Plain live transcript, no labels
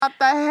At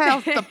the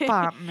health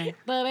department.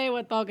 Today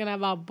we're talking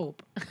about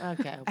poop.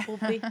 Okay,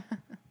 poopy.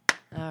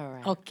 All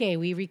right. Okay,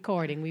 we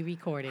recording.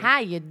 How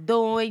you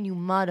doing, you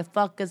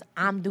motherfuckers?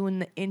 I'm doing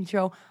the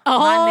intro. Oh,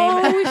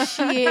 My name is...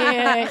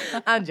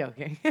 shit. I'm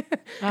joking.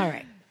 All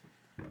right.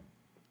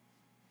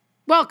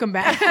 Welcome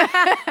back.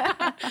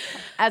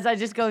 As I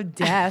just go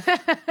deaf.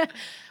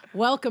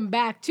 Welcome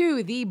back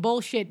to the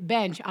Bullshit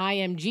Bench. I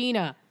am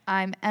Gina.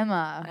 I'm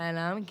Emma. And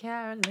I'm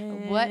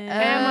Carolyn. What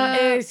Emma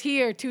is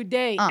here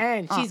today,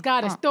 and she's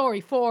got a story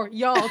for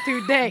y'all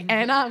today,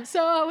 and I'm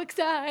so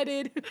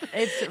excited.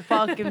 It's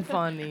fucking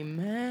funny,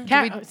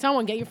 man.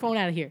 Someone get your phone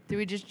out of here. Do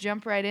we just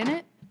jump right in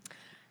it?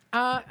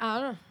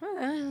 I don't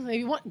know.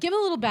 Maybe give a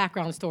little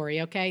background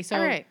story, okay? So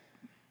All right.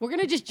 we're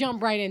gonna just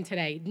jump right in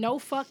today. No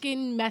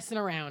fucking messing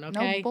around,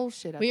 okay? No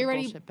bullshit at the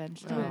bullshit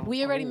bench today.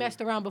 We already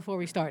messed around before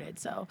we started,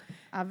 so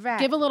All right.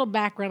 give a little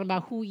background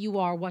about who you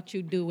are, what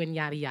you do, and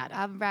yada yada.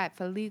 All right.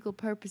 For legal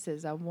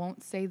purposes, I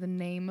won't say the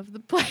name of the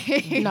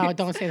place. No,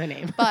 don't say the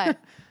name. But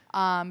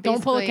Don't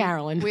pull a basically,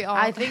 Carolyn. We all.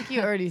 I think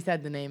you already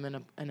said the name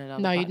in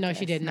another podcast. No,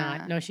 she did Nah.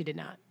 not. No, she did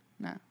not.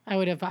 No. I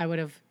would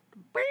have.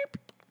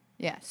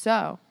 Yeah.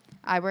 So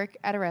I work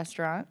at a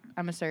restaurant.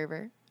 I'm a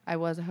server. I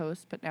was a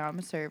host, but now I'm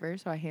a server,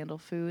 so I handle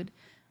food.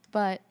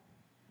 But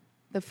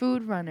the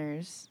food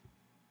runners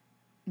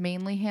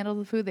mainly handle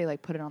the food. They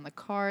like put it on the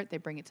cart. They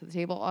bring it to the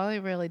table. All they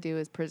really do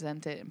is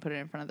present it and put it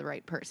in front of the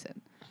right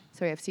person.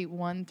 So we have seat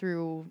 1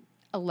 through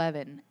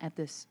 11 at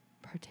this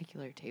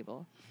particular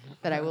table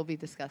that I will be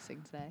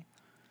discussing today.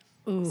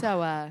 Ooh.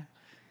 So,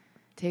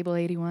 table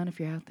 81, if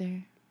you're out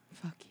there,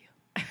 fuck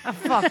you.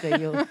 Fuck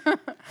you.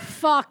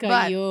 Fuck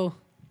But- you.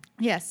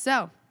 Yes,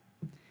 so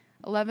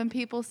 11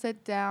 people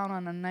sit down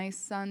on a nice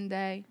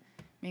Sunday.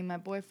 Me and my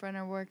boyfriend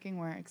are working.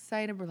 We're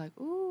excited. We're like,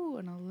 ooh,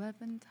 an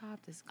 11 top.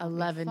 This is gonna be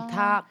 11 fun.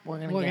 top. We're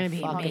gonna be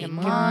fucking making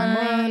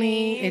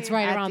money. It's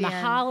right At around the the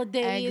end.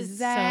 holidays,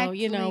 so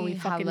you know we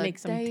Exactly. fucking make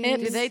some Holidays.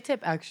 tips. Do they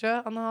tip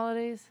extra on the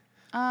holidays?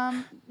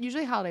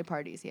 Usually holiday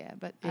parties, yeah,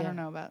 but I Yeah. don't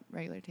know about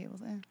regular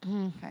tables.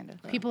 Kind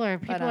of. People are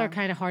But,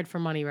 kind of hard for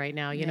money right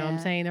now. You know what I'm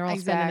yeah, saying? They're all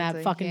spending that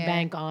exactly, fucking yeah.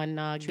 bank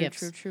on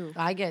gifts. True.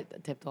 I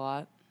get tipped a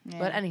lot. Yeah.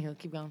 But anywho,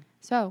 keep going.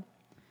 So,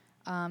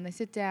 they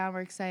sit down.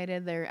 We're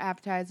excited. Their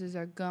appetizers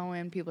are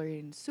going. People are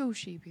eating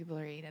sushi. People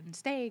are eating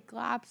steak,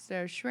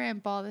 lobster,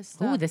 shrimp, all this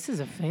stuff. Ooh, this is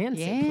a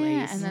fancy yeah,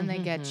 place. and then they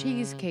get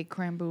cheesecake,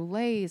 creme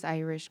brulees,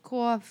 Irish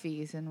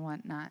coffees, and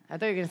whatnot. I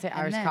thought you were gonna say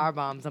Irish then car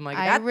bombs. I'm like,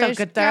 Irish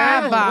that took a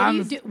car turn.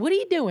 bombs. What are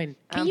you doing?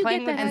 Can I'm you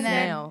playing get with that? this And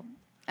then- nail.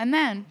 And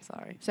then,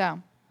 Sorry.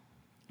 so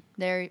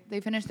they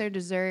finish their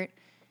dessert.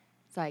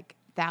 It's like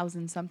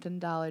 $1,000-something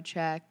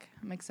check.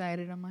 I'm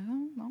excited. I'm like,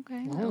 oh,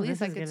 okay. Whoa, At least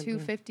this like is a gonna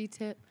be- $250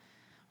 tip.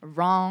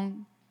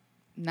 Wrong.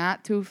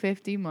 Not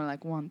 $250, more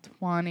like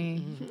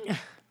 $120.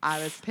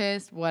 I was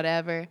pissed.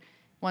 Whatever.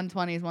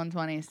 $120 is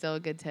 $120. Is still a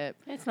good tip.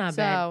 It's not So,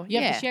 bad. You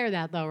have yeah. to share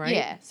that though, right?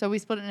 Yeah. So we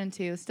split it in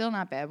two. Still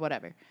not bad.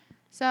 Whatever.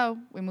 So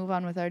we move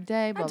on with our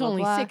day. Blah, That's blah,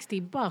 only blah.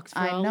 $60 for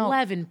I know.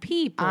 11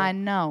 people. I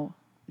know.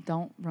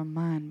 Don't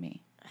remind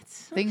me.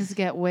 Things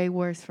get way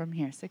worse from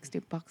here.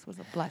 $60 was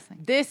a blessing.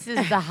 This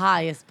is the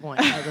highest point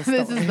of the story.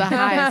 This is the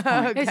highest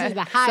point. This is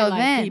the highlight,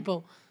 then-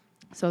 people.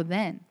 So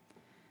then,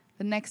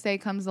 the next day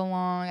comes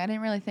along. I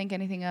didn't really think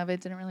anything of it.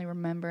 Didn't really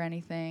remember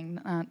anything.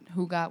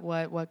 Who got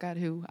what got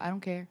who. I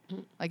don't care.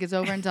 Like, it's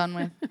over and done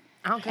with.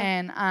 Okay.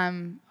 And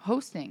I'm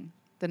hosting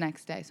the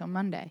next day, so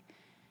Monday.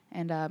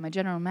 And my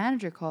general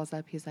manager calls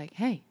up. He's like,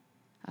 hey,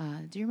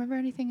 do you remember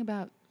anything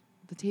about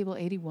the table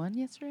 81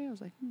 yesterday? I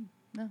was like,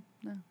 no.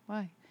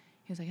 Why?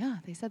 He was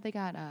like, they said they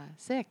got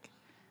sick.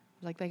 I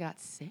was like, they got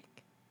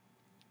sick?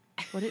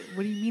 What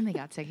do you mean they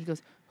got sick? He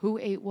goes, who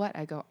ate what?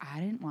 I go, I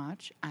didn't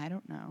watch. I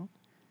don't know.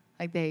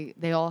 Like,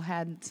 they all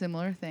had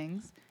similar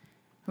things.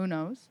 Who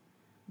knows?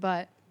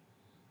 But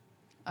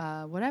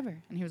whatever.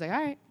 And he was like, all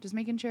right, just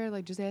making sure,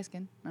 like, just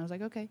asking. And I was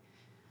like, okay.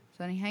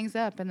 So then he hangs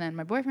up, and then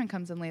my boyfriend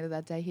comes in later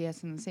that day. He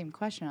asked him the same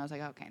question. I was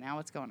like, okay, now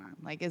what's going on?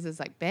 Like, is this,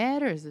 like,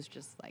 bad, or is this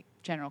just, like,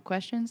 general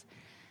questions?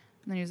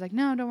 And then he was like,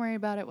 no, don't worry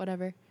about it,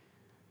 whatever.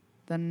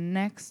 The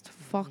next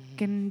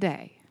fucking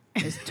day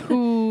is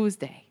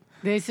Tuesday.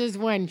 This is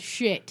when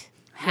shit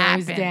goes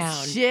Happens.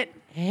 down. Shit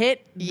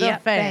hit the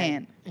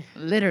fan.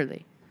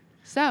 Literally.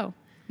 So,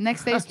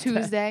 next day's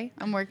Tuesday.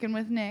 I'm working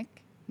with Nick.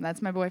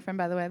 That's my boyfriend,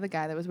 by the way, the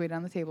guy that was waiting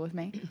on the table with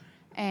me.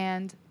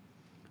 And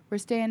we're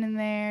standing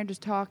there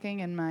just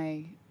talking, and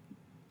my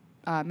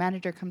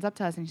manager comes up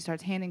to us, and she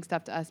starts handing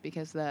stuff to us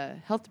because the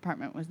health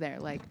department was there.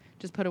 Like,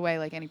 just put away,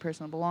 like, any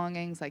personal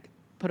belongings, like,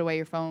 put away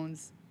your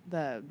phones,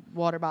 the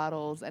water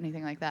bottles,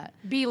 anything like that.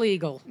 Be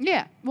legal.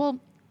 Yeah. Well,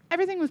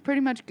 everything was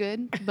pretty much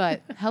good,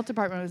 but health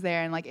department was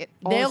there, and, like,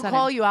 all of a They'll sudden,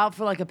 call you out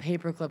for like a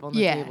paperclip on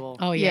the table.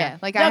 Oh, yeah.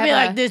 Like, They'll I be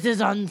had like, this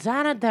is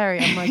unsanitary.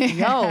 I'm like,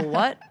 yo,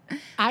 what?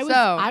 I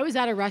was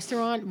at a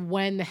restaurant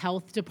when the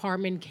health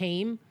department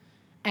came,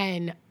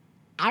 and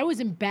I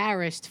was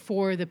embarrassed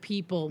for the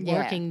people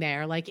working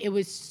there. Like, it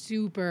was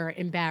super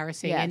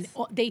embarrassing. Yes.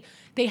 And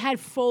they had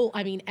full,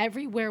 I mean,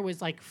 everywhere was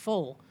like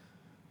full.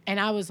 And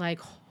I was like,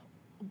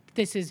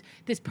 this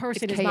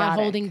person It's is not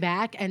chaotic. holding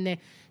back, and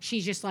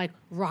she's just like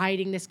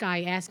riding this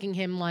guy, asking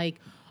him like,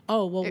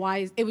 oh well, why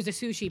is it was a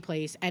sushi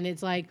place, and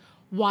it's like,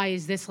 why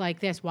is this like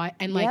this? Why?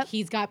 And like Yep.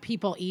 he's got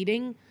people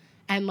eating.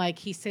 And like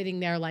he's sitting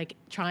there like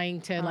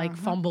trying to like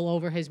fumble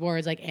over his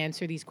words, like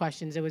answer these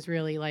questions. It was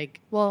really like,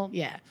 Well,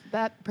 yeah.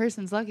 that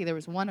person's lucky. There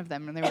was one of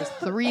them, and there was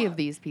 3 of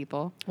these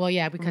people Well,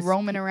 yeah, because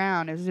roaming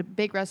around. It was a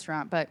big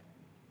restaurant, but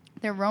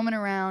they're roaming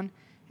around,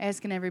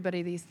 asking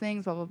everybody these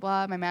things, blah, blah,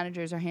 blah. My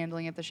managers are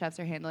handling it. The chefs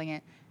are handling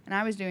it. And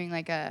I was doing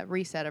like a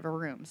reset of a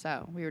room.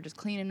 So we were just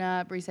cleaning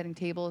up, resetting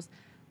tables.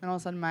 Then all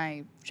of a sudden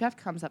my chef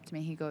comes up to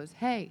me. He goes,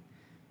 hey,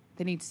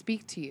 they need to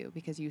speak to you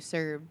because you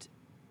served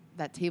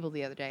that table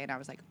the other day. And I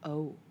was like,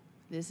 oh,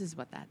 this is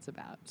what that's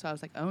about. So I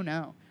was like, oh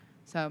no.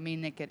 So me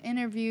and Nick get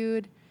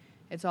interviewed.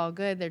 It's all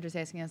good. They're just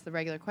asking us the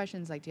regular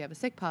questions like, do you have a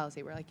sick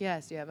policy? We're like,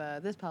 yes. Do you have a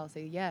this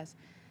policy? Yes.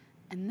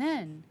 And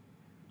then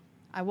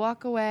I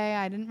walk away.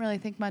 I didn't really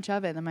think much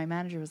of it. And then my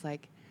manager was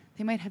like,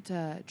 they might have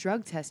to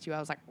drug test you. I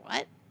was like,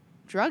 what?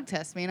 Drug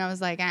test me? And I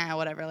was like,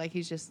 whatever. Like,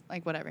 he's just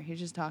like, whatever. He's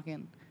just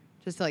talking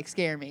just to like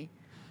scare me.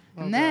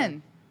 Oh, and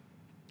then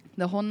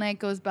the whole night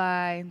goes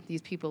by.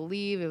 These people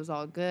leave. It was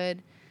all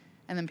good.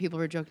 And then people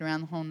were joking around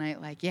the whole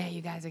night, like, yeah,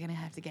 you guys are going to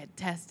have to get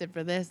tested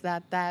for this,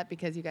 that,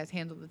 because you guys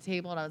handled the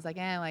table. And I was like,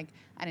 like,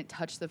 I didn't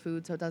touch the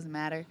food, so it doesn't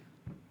matter.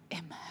 It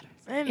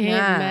matters. It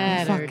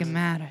matters. It fucking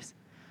matters.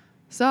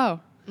 So,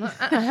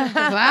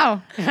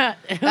 wow. That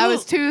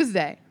was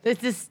Tuesday.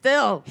 This is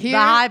still Here- the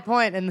high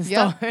point in the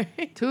Yep.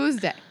 story.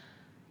 Tuesday.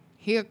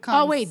 Here comes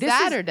Oh wait,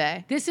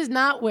 Saturday. This is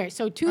not where.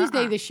 So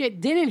Tuesday the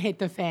shit didn't hit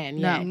the fan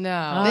yet. No.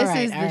 All This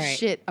right, is all the right.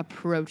 shit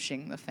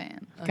approaching the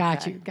fan.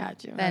 Got Okay. you.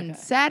 Got you. Then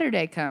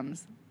Saturday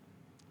comes.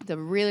 It's a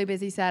really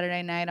busy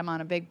Saturday night. I'm on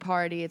a big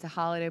party. It's a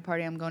holiday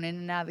party. I'm going in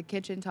and out of the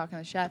kitchen talking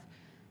to the chef.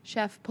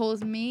 Chef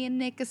pulls me and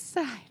Nick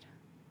aside.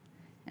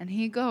 And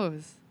he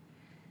goes,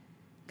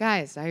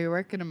 guys, are you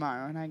working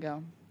tomorrow? And I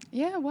go,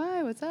 yeah,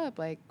 why? What's up?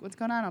 Like, what's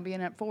going on? I'll be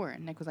in at 4.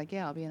 And Nick was like,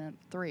 yeah, I'll be in at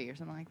 3 or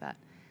something like that.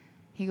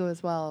 He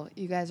goes, well,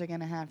 you guys are going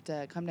to have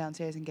to come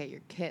downstairs and get your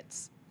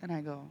kits. And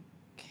I go,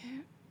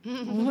 kit?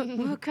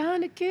 what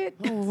kind of kid?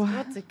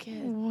 What's a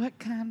kid? What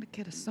kind of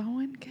kit? A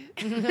sewing kit?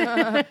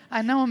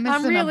 I know I'm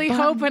missing I'm really a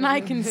button. hoping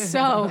I can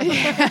sew.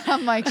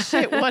 I'm like,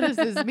 shit, what does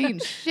this mean?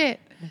 Shit.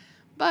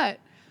 But,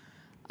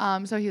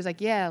 so he was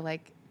like, yeah,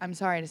 like, I'm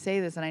sorry to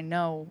say this, and I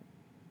know,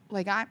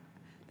 like,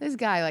 this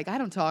guy, like, I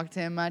don't talk to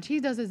him much.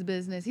 He does his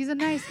business. He's a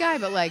nice guy,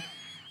 but, like,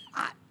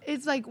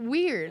 it's, like,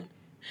 weird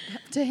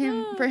to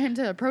him, for him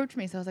to approach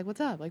me. So I was like,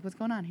 what's up? Like, what's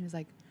going on? He was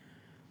like,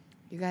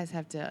 you guys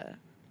have to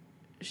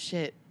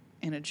shit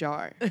in a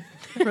jar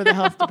for the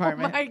health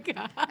department. Oh my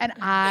God. And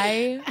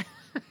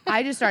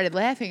I just started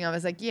laughing. I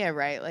was like, yeah,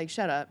 right. Like,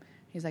 shut up.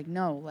 He's like,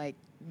 no, like,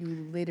 you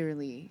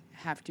literally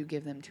have to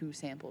give them 2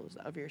 samples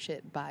of your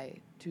shit by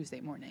Tuesday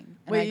morning.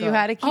 And I Wait, go, you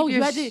had to keep Oh,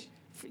 your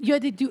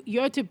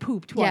you had to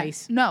poop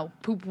twice. Yeah, no,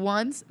 poop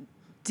once,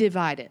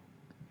 divide it.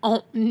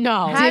 Oh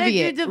no. How did Divvy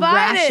you it,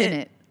 divide ration it?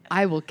 it.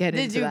 I will get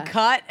Did into you that.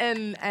 cut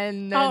and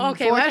then Oh,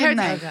 okay. Fork Let her- and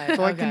knife. Okay,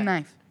 Fork okay. and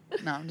knife.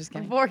 No, I'm just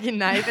kidding. fork and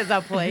knife is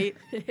a plate?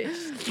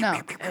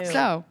 No.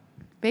 So,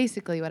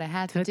 basically what I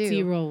had to Tootsie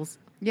do. rolls.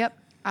 Yep.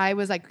 I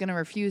was like gonna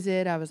refuse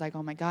it. I was like,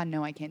 oh my God,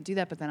 no, I can't do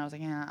that. But then I was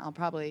like, yeah, I'll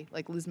probably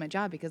like lose my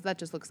job because that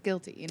just looks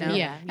guilty, you know?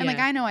 Yeah, And like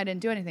yeah. I know I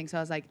didn't do anything, so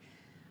I was like,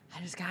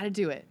 I just gotta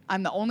do it.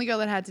 I'm the only girl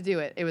that had to do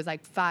it. It was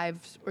like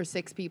 5 or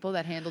 6 people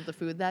that handled the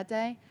food that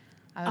day.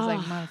 I was like,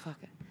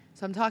 motherfucker.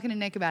 So I'm talking to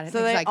Nick about it. So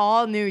Nick's they like,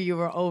 all knew you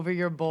were over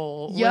your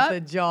bowl Yep,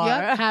 with a jar.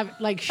 yep. Have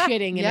like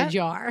shitting in a Yep,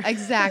 jar.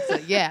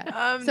 Exactly, yeah.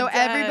 I'm So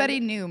dead. everybody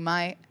knew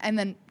and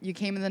then you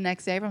came in the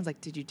next day, everyone's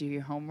like, did you do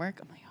your homework?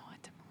 I'm like, oh, I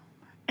did my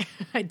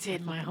homework. I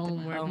did my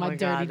homework. Oh my my dirty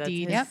God, that's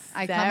deeds. Yep.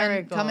 I come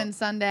Hysterical. in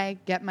Sunday,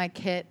 get my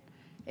kit.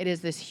 It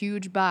is this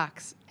huge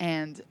box,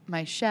 and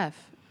my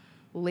chef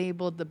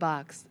labeled the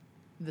box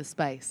the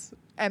spice.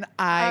 And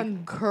I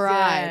I'm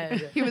cried.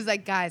 dead. He was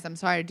like, guys, I'm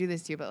sorry to do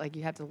this to you, but like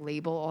you have to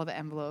label all the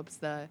envelopes,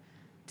 the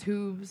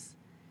tubes,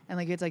 and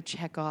like you have to like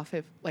check off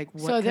if like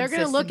what So they're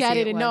gonna look at consistency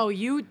it and was. know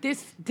you.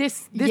 This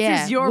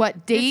Yeah, is your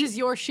what date, This is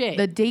your shit.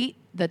 The date,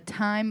 the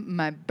time,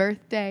 my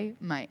birthday,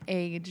 my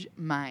age,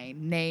 my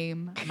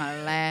name,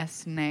 my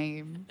last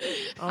name.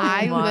 Oh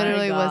I my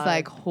literally was God.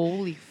 like,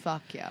 holy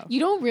fuck, yo. you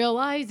don't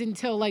realize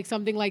until like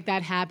something like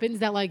that happens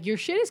that like your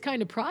shit is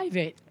kind of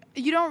private.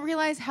 You don't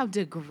realize how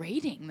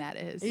degrading that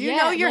is. You Yeah,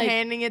 know you're like-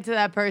 handing it to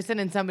that person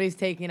and somebody's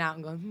taking it out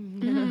and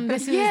going,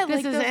 This is Yeah,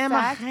 this like is the Emma.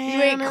 fact- you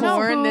ate Hannah.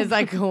 corn. There's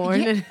like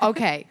corn. Yeah,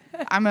 okay,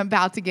 I'm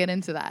about to get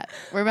into that.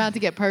 We're about to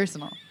get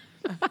personal.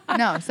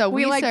 No, so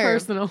We like serve,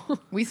 personal.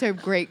 We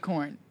serve great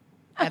corn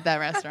at that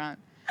restaurant.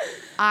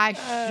 I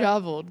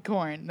shoveled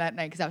corn that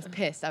night because I was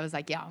pissed. I was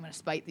like, yeah, I'm going to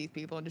spite these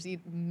people and just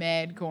eat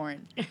mad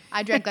corn.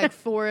 I drank like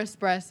 4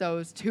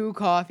 espressos, 2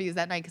 coffees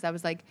that night because I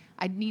was like,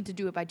 I need to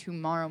do it by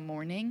tomorrow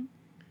morning.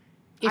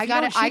 If I you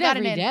got don't it. I shit got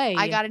every it in. day-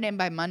 I got it in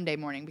by Monday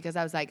morning because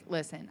I was like,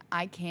 listen,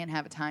 I can't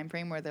have a time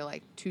frame where they're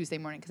like Tuesday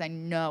morning because I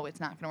know it's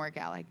not going to work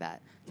out like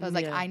that. So I was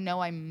like, Yeah. I know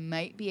I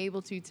might be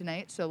able to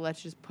tonight, so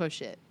let's just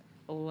push it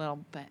a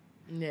little bit.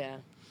 Yeah.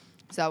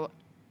 So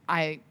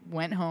I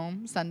went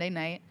home Sunday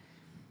night.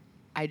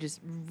 I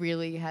just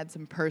really had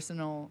some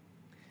personal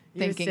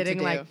thinking to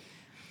do.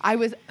 I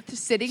was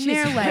sitting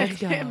there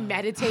like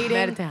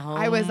meditating.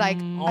 I was like,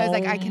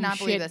 I cannot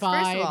believe this.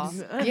 Vibes.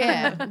 First of all,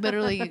 yeah,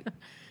 literally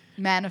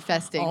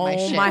manifesting my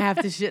shit. I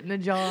have to shit in a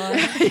jar.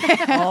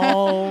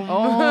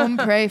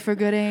 Pray for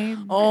good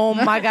aim.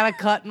 I got a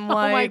cut and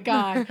wipe. Oh my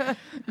God.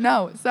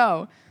 No,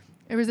 so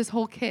there was this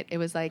whole kit. It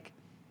was like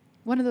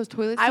one of those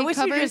toilet seat I wish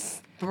covers. you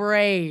just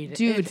sprayed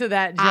Dude, into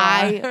that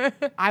jar.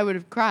 I would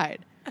have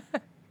cried.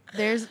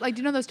 There's like, do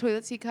you know those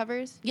toilet seat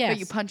covers? Yes. Where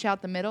you punch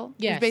out the middle?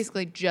 Yes. It was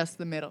basically just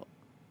the middle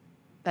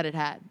that it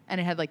had. And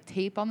it had like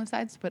tape on the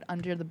sides to put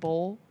under the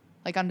bowl,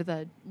 like under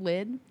the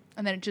lid.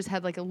 And then it just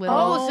had like a little.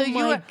 Oh, so you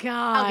my were-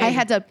 God. I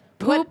had to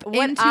poop What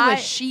into a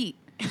sheet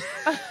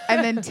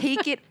and then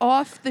take it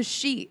off the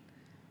sheet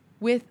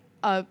with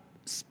a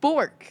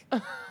spork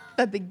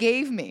that they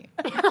gave me.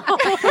 2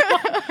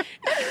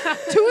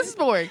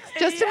 sporks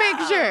just to make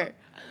sure.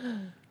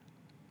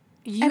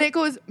 And it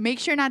goes, make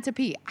sure not to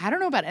pee. I don't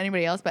know about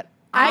anybody else, but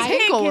I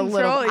tinkle a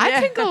little. I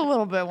tinkle a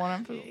little bit when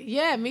I'm pooping.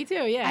 Yeah, me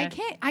too. Yeah.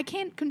 I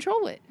can't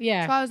control it.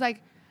 Yeah. So I was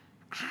like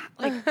it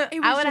I was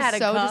would've just had a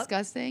so cup.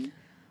 disgusting.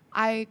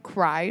 I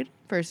cried,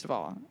 first of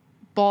all,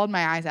 bawled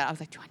my eyes out. I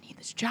was like, do I need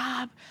this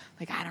job?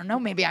 Like, I don't know.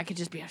 Maybe I could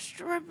just be a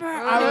stripper.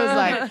 I was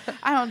like,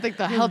 I don't think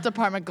the health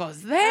department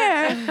goes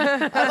there.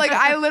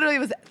 I literally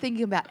was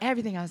thinking about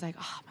everything. I was like,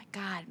 oh my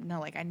God, no,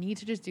 like I need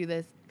to just do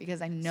this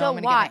because I know So I'm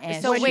going to why? get my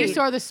ass. So when wait. you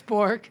saw the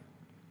spork,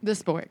 The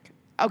spork.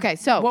 Okay,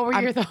 so what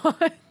were your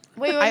thoughts?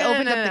 Wait, I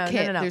opened up the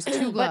kit. There's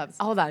 2 gloves.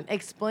 But hold on.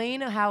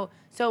 Explain how.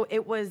 So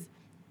it was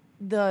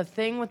the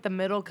thing with the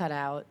middle cut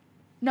out.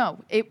 No,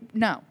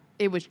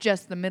 it was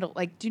just the middle.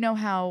 Like, do you know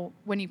how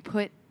when you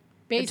put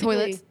the Basically-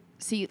 toilet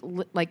seat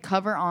like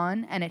cover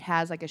on and it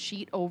has like a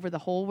sheet over the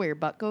hole where your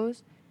butt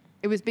goes?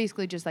 It was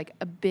basically just like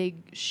a big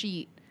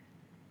sheet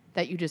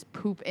that you just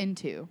poop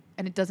into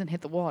and it doesn't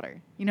hit the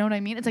water. You know what I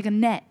mean? It's like a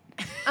net.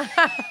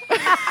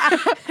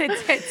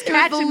 It's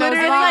catching those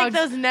It's logs. like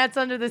those nets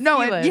under the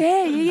No, ceiling.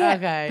 yeah.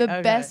 Okay. The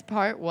okay. best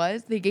part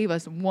was they gave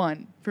us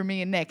one for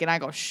me and Nick, and I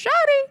go, "Shawty."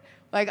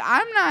 Like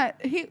I'm not.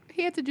 He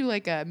had to do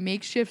like a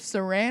makeshift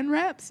saran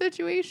wrap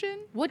situation.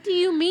 What do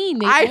you mean?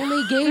 They I-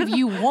 only gave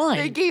you one.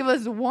 They gave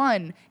us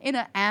one in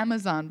an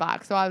Amazon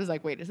box. So I was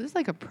like, wait, is this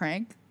like a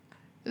prank?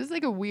 Is this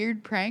like a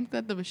weird prank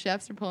that the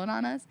chefs are pulling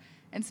on us?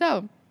 And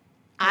so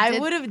I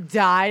did- would have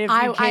died if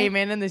you I- came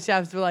in and the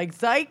chefs were like,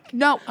 "Psych."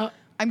 No,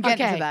 I'm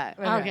getting okay. to that.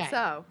 Okay.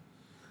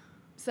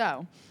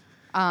 So,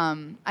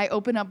 I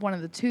opened up one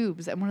of the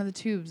tubes, and one of the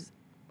tubes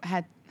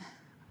had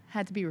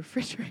to be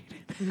refrigerated.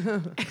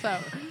 So,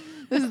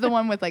 this is the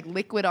one with like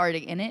liquid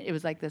already in it. It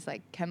was like this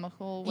like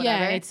chemical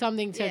whatever. Yeah, it's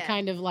something to Yeah.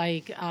 kind of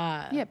like.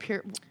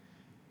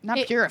 Not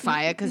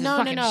purify it because no, it's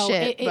fucking no.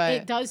 shit. but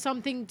It does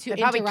something to It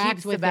probably interact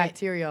keeps with the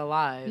bacteria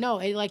alive. No,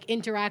 it like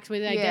interacts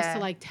with it, I guess, Yeah. to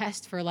like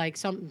test for like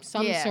some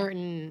Yeah.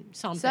 certain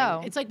something.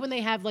 So- It's like when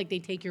they have like they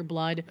take your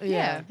blood,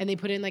 Yeah. and they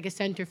put it in like a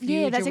centrifuge.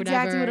 yeah, that's or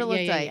exactly what whatever. it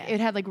looked Yeah, like. yeah, yeah.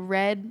 It had like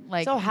red,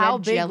 like So how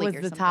red big jelly was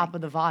or the something. top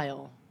of the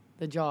vial,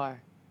 the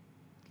jar?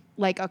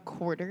 Like a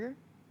quarter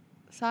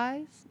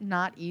size,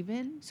 not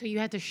even. So you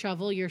had to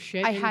shovel your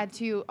shit. I in? had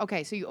to.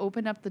 Okay, so you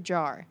open up the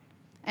jar,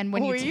 and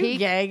when Were you you take,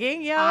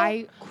 gagging, yo?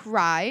 I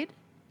cried,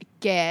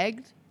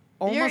 gagged,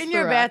 almost You're in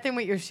your threw up. bathroom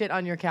with your shit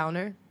on your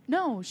counter.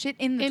 No, shit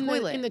in the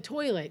toilet. in the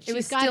toilet. It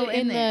was She's got still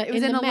in there. It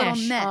was in the a little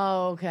mesh. net.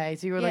 Oh, okay.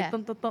 So you were Yeah. like,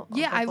 dun, dun, dun,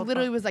 Yeah, dun, I dun,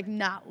 literally dun. was like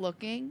not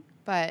looking,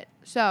 but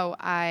so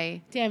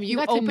I. Damn, you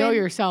got to know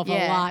yourself a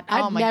Yeah. lot.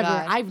 Oh my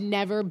God. I've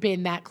never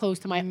been that close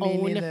to my Me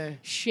own neither.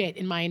 shit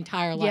in my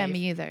entire life. Yeah,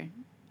 me either.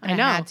 And I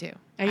know. had to.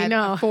 I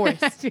know.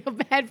 Forced. I feel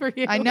bad for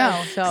you. I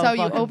know. So So, you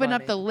fucking open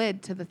up funny. the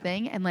lid to the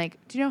thing, and like,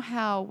 do you know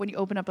how when you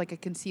open up like a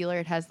concealer,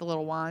 it has the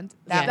little wand?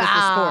 That Yeah. was the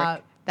spork.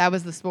 Stop. That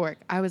was the spork.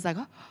 I was like,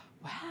 oh,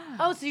 wow.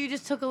 Oh, so you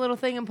just took a little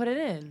thing and put it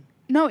in?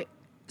 No,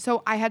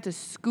 so I had to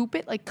scoop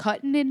it, like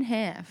cutting in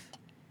half,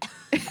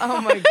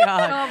 Oh my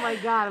god. Oh my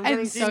god, I'm and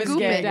getting so scoop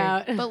scared it.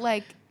 out. But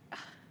like,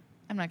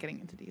 I'm not getting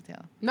into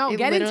detail. No, It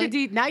get into literally-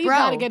 detail. Now you Bro,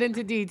 gotta get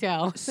into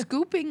detail.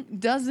 Scooping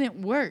doesn't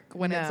work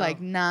when it's No.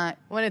 like not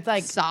When it's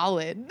like,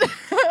 solid.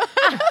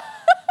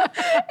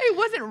 It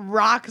wasn't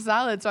rock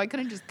solid, so I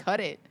couldn't just cut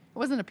it. It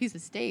wasn't a piece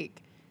of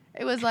steak.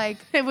 It was like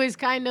It was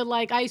kind of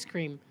like ice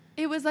cream.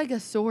 it was like a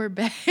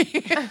sorbet.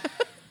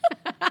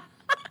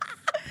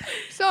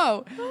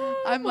 So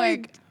I'm my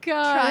like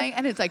God. trying,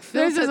 and it's like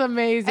filled This is to-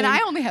 amazing. And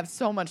I only have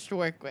so much to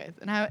work with,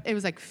 and it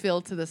was like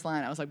filled to this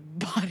line. I was like,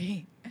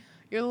 buddy,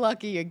 you're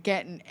lucky you're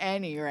getting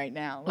any right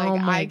now. Like Oh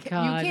my you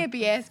God. can't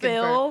be asking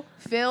Fill?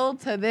 for fill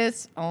to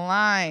this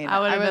line. I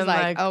would've was been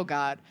like, like- oh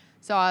God.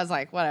 So I was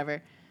like,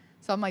 whatever.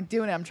 So I'm like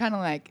doing it. I'm trying to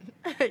like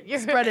your-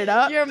 spread it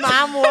up. Your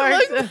mom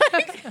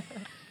works.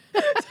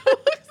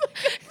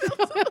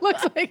 It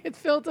looks like it's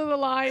filled to the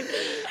line.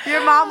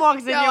 Your mom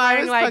walks in. No, You're I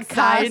wearing was like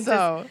Picasso.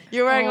 scientist.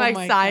 You're wearing Oh like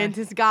my God.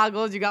 scientist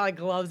goggles. You got like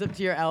gloves up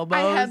to your elbows.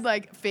 I had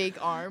like fake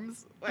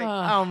arms. Like,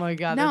 oh my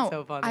god, no, that's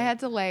so funny. I had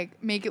to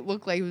like make it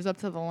look like it was up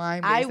to the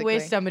line. I Basically.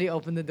 wish somebody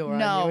opened the door on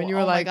No, you and you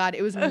were oh like, my God,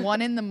 it was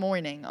 1 a.m.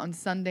 on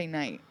Sunday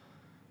night.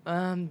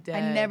 I'm dead.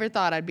 I never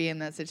thought I'd be in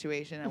that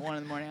situation at 1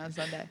 a.m. on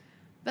Sunday.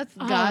 That's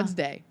God's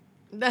day.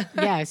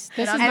 Yes.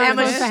 This is And not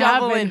Emma's supposed to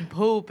shoveling happen.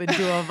 poop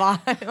into a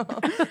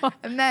vial.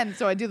 And then,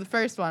 so I do the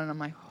first one, and I'm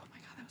like, oh my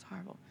God, that was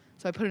horrible.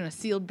 So I put it in a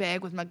sealed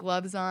bag with my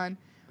gloves on.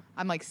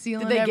 I'm like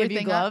sealing Did they everything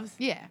give you up. gloves?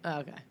 Yeah. Oh,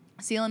 okay.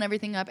 Sealing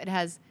everything up. It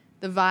has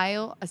the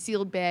vial, a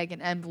sealed bag,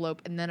 an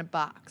envelope, and then a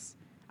box.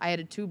 I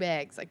added 2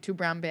 bags, like 2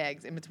 brown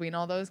bags in between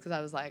all those because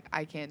I was like,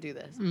 I can't do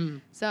this.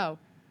 So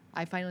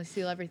I finally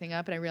seal everything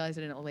up, and I realized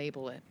I didn't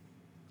label it.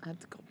 I have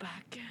to go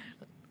back in.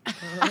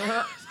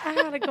 I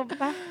gotta go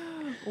back.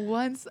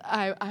 Once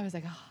I was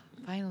like, oh,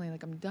 finally,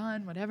 like I'm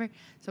done, whatever.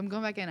 So I'm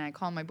going back in, and I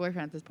call my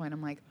boyfriend at this point.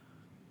 I'm like,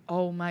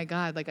 oh my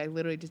God, like I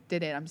literally just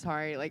did it. I'm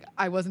sorry. Like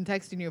I wasn't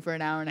texting you for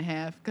an hour and a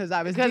half because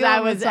I was Because dealing I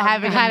with was something.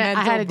 having a I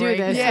mental had to do break.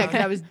 this. Yeah,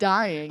 because I was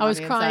dying. I was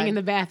on the crying inside. in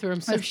the bathroom, I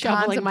so was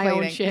shoveling my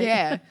own contemplating. shit.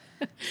 Yeah.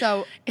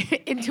 So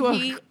into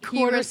a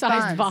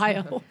quarter-sized responds.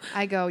 vial.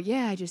 I go,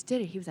 yeah, I just did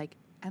it. He was like,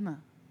 Emma,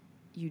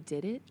 you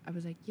did it? I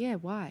was like, yeah,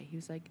 why? He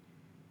was like,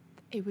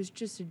 it was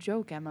just a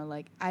joke, Emma.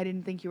 Like, I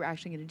didn't think you were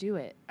actually going to do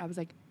it. I was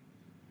like,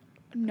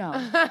 no.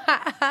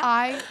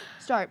 I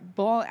start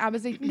bawling. I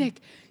was like, Nick,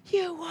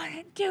 you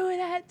wouldn't do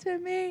that to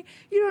me.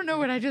 You don't know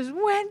what I just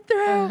went through.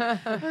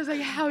 I was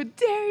like, how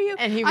dare you?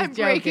 And he was I'm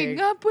breaking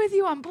joking. up with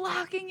you. I'm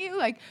blocking you.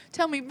 Like,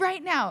 tell me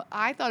right now.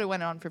 I thought it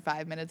went on for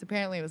 5 minutes.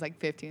 Apparently, it was like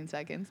 15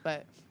 seconds,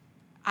 but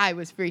I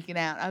was freaking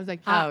out. I was like,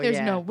 Oh, there's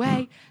yeah. no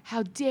way.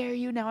 How dare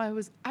you? Now I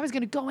was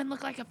going to go and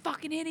look like a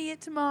fucking idiot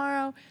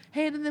tomorrow,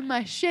 handing them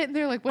my shit. And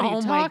they're like, what are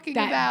you talking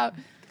about?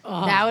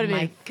 Oh, That would have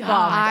my been God.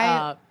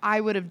 fucked up. I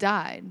would have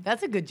died.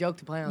 That's a good joke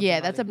to play on. Yeah,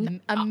 that's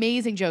somebody. an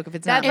amazing joke if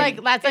it's That's not like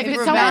me. that's like If it's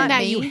revenge. someone that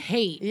me, you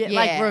hate, Yeah, Yeah.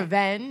 like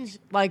revenge,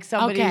 like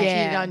somebody Okay.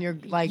 cheated Yeah. on your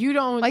like. you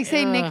don't Like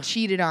say Nick ugh.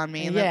 cheated on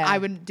me and then Yeah. I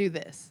wouldn't do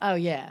this. Oh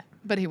yeah.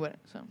 But he wouldn't.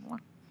 So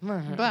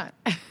Uh-huh. but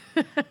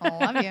I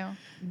love you.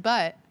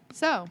 But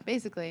so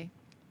basically,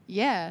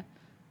 yeah,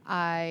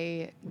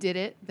 I did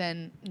it.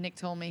 Then Nick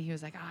told me, he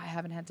was like, I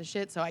haven't had to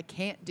shit, so I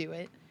can't do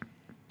it.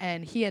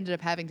 And he ended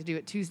up having to do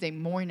it Tuesday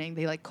morning.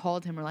 They like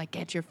called him, were like,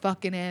 get your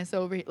fucking ass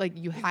over here. Like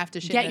you have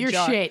to shit Get in a your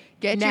jar. shit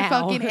Get your now.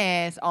 fucking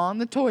ass on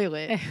the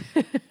toilet.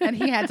 And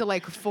he had to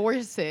like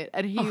force it.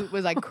 And he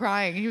was like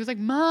crying. And he was like,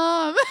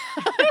 Mom,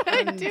 how do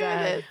I do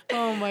this?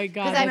 Oh my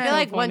God. Because I that's feel so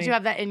like once funny. you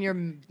have that in your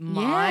mind,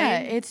 Yeah,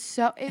 it's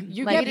so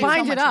You like, get it is so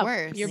binded much up.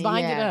 worse. You're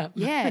binded yeah. up.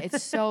 Yeah,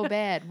 it's so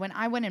bad. When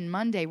I went in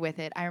Monday with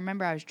it, I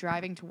remember I was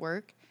driving to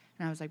work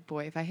and I was like,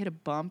 boy, if I hit a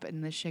bump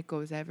and this shit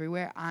goes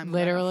everywhere, I'm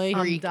Literally.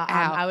 gonna freak out.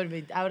 I would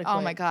have. Oh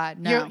my God,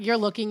 no. You're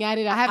looking at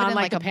it I have it on in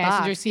like like the a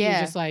passenger box, seat. yeah.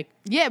 You're just like,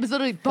 Yeah, it was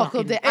literally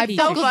buckled Fucking it. I piece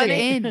of buckled it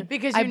shit. in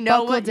because I you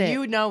know buckled it.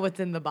 you know what's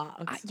in the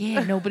box.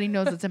 Yeah, nobody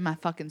knows what's in my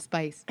fucking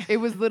spice. It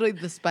was literally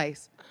the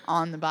spice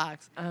on the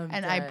box. I'm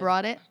And I dead.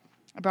 brought it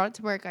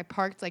to work. I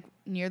parked like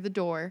near the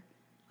door,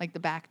 like the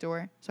back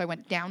door. So I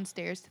went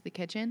downstairs to the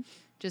kitchen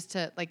just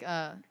to like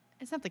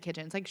it's not the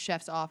kitchen, it's like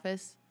chef's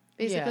office,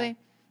 basically. Yeah.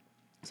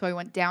 So I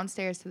went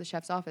downstairs to the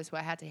chef's office who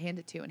I had to hand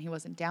it to, and he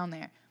wasn't down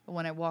there. But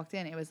when I walked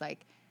in, it was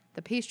like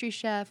the pastry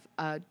chef,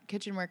 a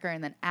kitchen worker,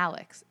 and then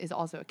Alex is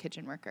also a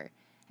kitchen worker.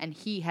 And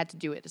he had to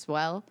do it as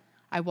well.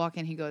 I walk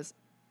in, he goes,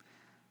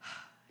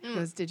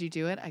 did you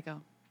do it? I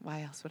go,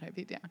 why else would I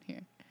be down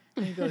here?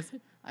 And he goes,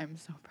 I'm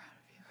so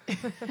proud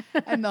of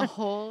you. And the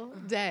whole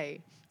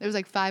day, there was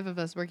like 5 of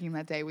us working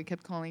that day. We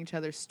kept calling each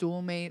other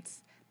stool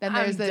mates. Then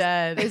I'm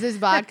dead. there's this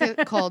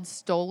vodka called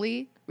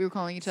Stoli. We were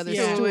calling each other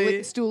Yeah.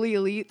 Stoolie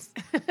Elites.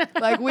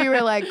 Like we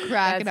were like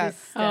cracking up.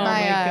 That's hysterical. Oh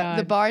my God.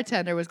 The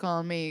bartender was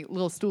calling me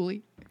Little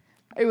Stoolie.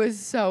 It was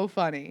so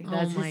funny. Oh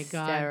That's my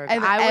God. hysterical.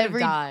 And I would have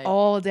died.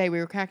 all day we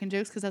were cracking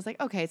jokes because I was like,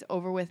 okay, it's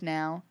over with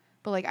now.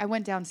 But like I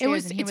went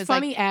downstairs and he it's was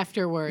funny like,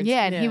 afterwards.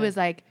 yeah, and he Yeah. was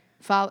like,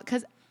 follow,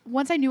 because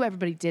once I knew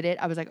everybody did it,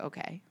 I was like,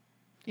 okay.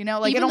 You know,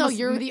 like Even it though almost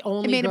you're the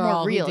only it made girl it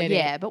more who real. did it.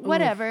 Yeah, but Oof.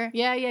 whatever.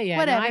 Yeah. No,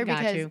 Whatever, I got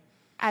because you.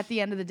 at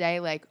the end of the day,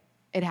 like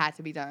it had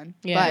to be done.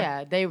 Yeah. But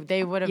Yeah,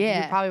 they would have.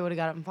 Yeah. You probably would have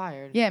got him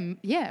fired.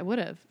 yeah, it would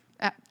have.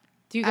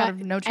 Do you out got of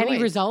no any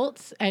choice.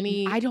 results?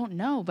 Any? I don't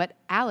know, but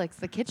Alex,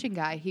 the kitchen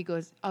guy, he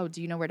goes, "Oh,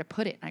 do you know where to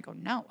put it?" And I go,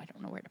 "No, I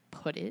don't know where to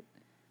put it.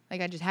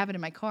 Like I just have it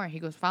in my car." He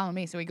goes, "Follow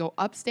me." So we go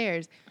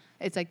upstairs.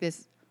 It's like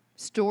this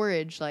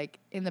storage, like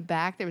in the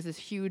back. There was this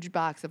huge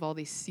box of all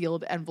these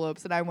sealed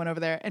envelopes, and I went over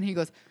there, and he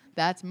goes,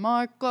 "That's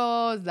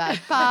Marcos, that's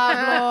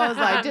Pablo's,"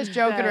 like just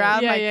joking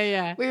around. Yeah, like,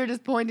 yeah. We were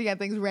just pointing at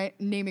things,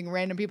 naming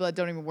random people that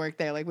don't even work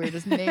there. Like we were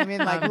just naming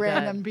like I'm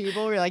random dead.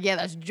 people. We were like, "Yeah,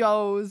 that's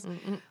Joe's."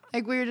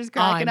 Like we were just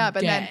cracking I'm up,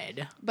 and dead.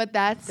 then, but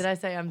that's Did I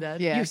say I'm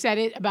dead? Yeah. You said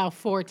it about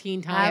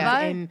 14 times Have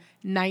I? in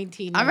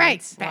 19 all right.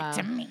 minutes. Back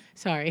to Wow. me.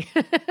 Sorry.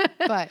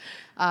 But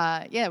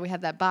yeah, we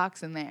had that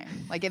box in there,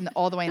 like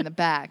all the way in the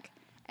back.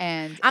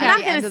 And I'm at not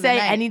the end gonna of the say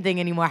night- anything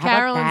anymore. How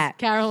about that?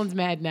 Carolyn's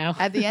mad now.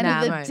 At the end Nah,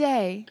 of the I'm right.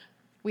 day,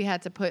 we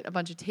had to put a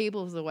bunch of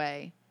tables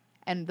away,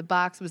 and the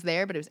box was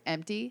there, but it was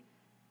empty.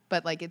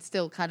 But like it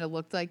still kind of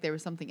looked like there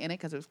was something in it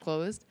because it was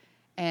closed.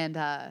 And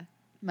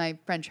my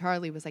friend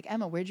Charlie was like,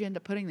 Emma, where'd you end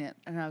up putting it?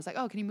 And I was like,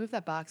 oh, can you move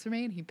that box for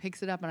me? And he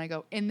picks it up, and I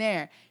go, in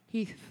there.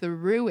 He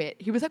threw it.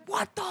 He was like,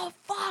 what the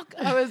fuck?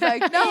 I was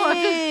like, no, I'm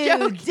just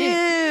joking.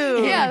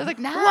 Dude. Yeah, I was like,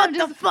 nah, What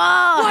the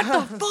fuck?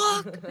 What the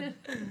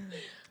fuck?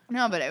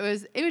 No, but it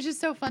was just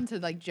so fun to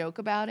like joke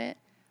about it.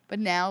 But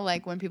now,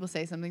 like when people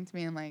say something to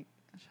me, I'm like,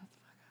 shut the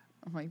fuck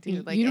up. I'm like,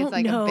 dude, like you it's don't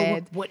like know a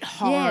bad. what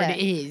hard Yeah.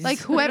 is. Like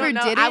whoever I don't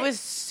know. did it, I was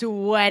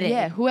sweating.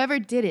 yeah, whoever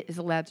did it is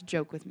allowed to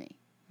joke with me.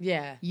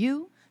 Yeah.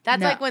 You. That's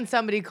No. like when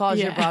somebody calls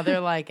your Yeah. brother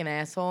like an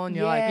asshole, and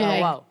you're like, Yeah.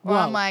 oh, whoa. Or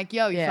I'm Whoa. like,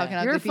 yo, you Yeah. fucking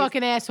ugly You're a piece.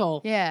 fucking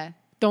asshole. Yeah.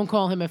 Don't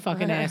call him a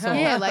fucking asshole.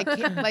 Yeah, like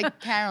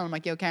Carolyn. I'm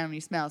like, yo, Carolyn, you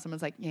smell.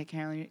 Someone's like, yeah,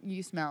 Carolyn,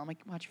 you smell. I'm like,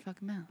 watch your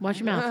fucking mouth. Watch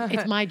your mouth.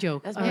 It's my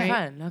joke. That's all my right?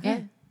 friend, okay? Yeah.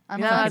 I'm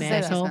You're a not fucking allowed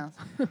to say asshole.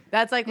 smells.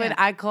 That's like when Yeah.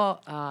 I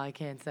call. Oh, I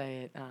can't say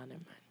it. Oh, never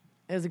mind.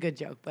 It was a good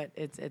joke, but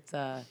it's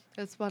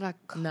That's what I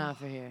call. not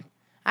for here.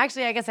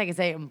 Actually, I guess I could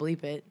say it and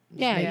bleep it. Just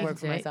Yeah, make you work can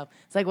for say it. myself.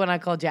 It's like when I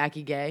call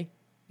Jackie gay,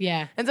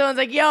 Yeah. and someone's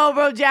like, "Yo,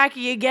 bro,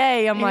 Jackie, you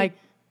gay." I'm like,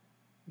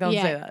 "Don't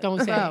yeah, say that." Don't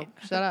say Bro, it.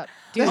 shut up.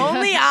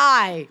 Only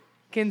I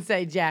can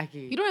say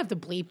Jackie. You don't have to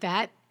bleep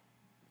that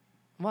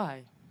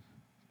Why?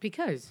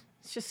 because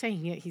it's just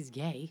saying that he's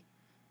gay.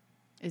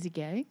 Is he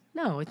gay?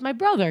 No, it's my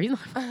brother. He's not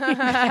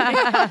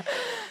I'm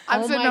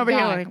Oh sitting my over here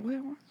God. like,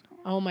 where?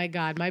 Oh my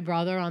God, my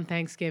brother on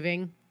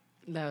Thanksgiving.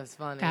 That was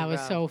funny. That was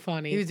bro. so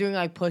funny. He was doing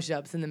like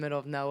push-ups in the middle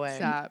of nowhere.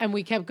 Stop. And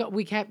we kept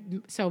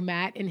so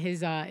Matt in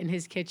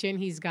his kitchen,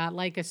 he's got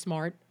like a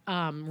smart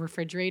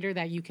refrigerator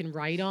that you can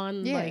write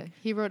on. Yeah, Like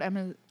he wrote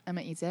Emma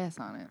eats ass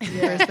on it.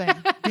 First thing.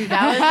 Dude,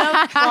 that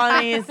was the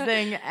funniest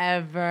thing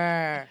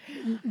ever.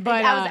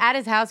 but I was at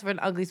his house for an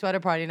ugly sweater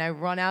party, and I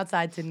run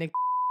outside to Nick.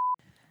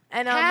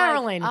 And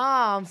Carolyn. I'm like,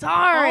 oh, I'm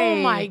sorry. oh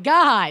my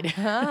God.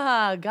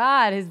 Oh,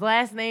 God. His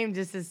last name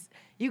just is.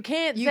 You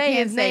can't say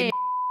his name.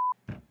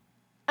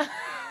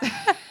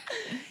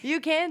 You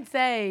can't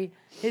say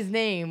his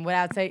name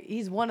without saying.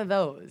 He's one of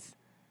those.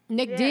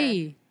 Nick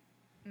D.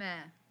 Nah.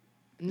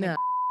 No.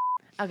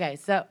 Okay,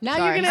 so. Now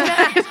sorry. you're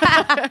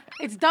gonna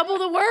it's double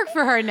the work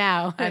for her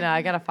now. I know,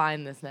 I gotta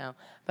find this now.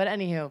 But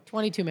anywho.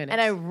 22 minutes. And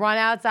I run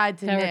outside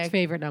to Derek's Nick.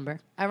 favorite number.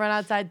 I run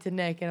outside to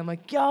Nick, and I'm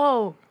like,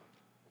 yo,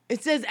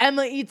 it says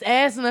Emma eats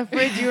ass in the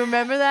fridge. You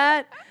remember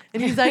that?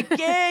 And he's like,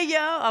 yeah, yo.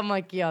 I'm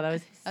like, yo, that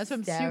was That's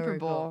from Super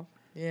hysterical. Bowl.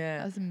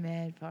 Yeah. That's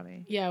mad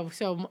funny. Yeah,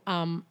 so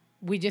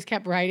we just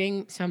kept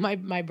writing. So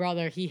my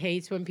brother, he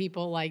hates when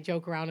people like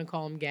joke around and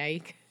call him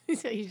gay.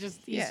 So he's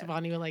Yeah.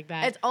 funny like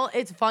that.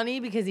 It's funny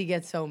because he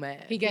gets so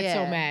mad. He gets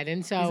so Yeah. mad, and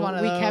He's so one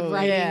of we kept those.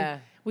 writing. Yeah.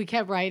 We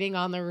kept writing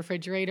on the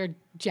refrigerator.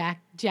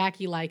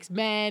 Jackie likes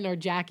men, or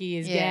Jackie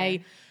is Yeah.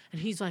 gay,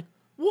 and he's like,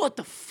 "What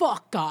the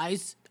fuck,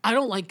 guys?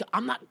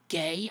 I'm not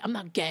gay. I'm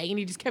not gay." And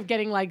he just kept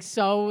getting like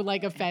so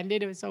like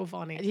offended. It was so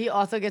funny. He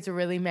also gets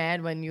really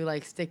mad when you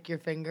like stick your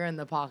finger in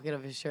the pocket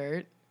of his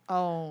shirt.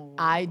 Oh.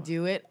 I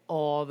do it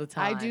all the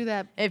time. I do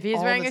that If he's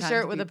all wearing the a time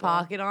shirt to with a people.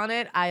 pocket on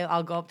it,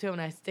 I'll go up to him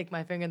and I stick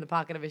my finger in the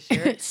pocket of his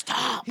shirt.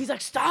 Stop. He's like,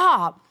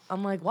 stop.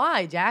 I'm like,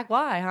 why, Jack?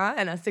 Why, huh?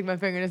 And I stick my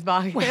finger in his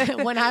pocket.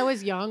 when I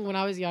was young,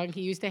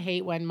 he used to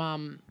hate when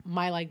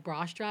my like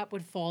bra strap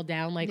would fall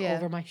down like Yeah.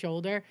 over my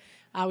shoulder.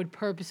 I would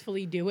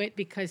purposefully do it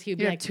because he'd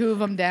be You like, have two of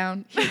them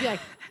down. he'd be like,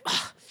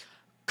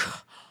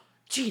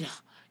 Gina,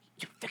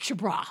 you fix your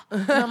bra.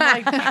 And I'm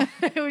like,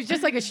 it was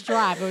just like a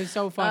strap. It was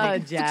so Oh, funny.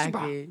 Fix your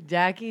bra. Jackie.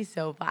 Jackie's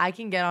so fun. I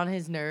can get on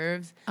his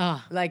nerves.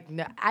 Ugh. Like,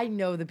 no, I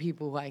know the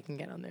people who I can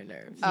get on their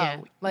nerves.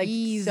 Yeah. Like,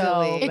 easily.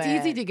 so It's bad.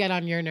 easy to get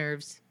on your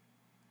nerves.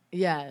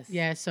 Yes.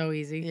 Yeah, so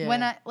easy. Yeah.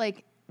 When I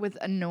like with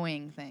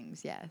annoying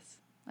things, yes.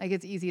 Like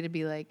it's easy to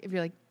be like, if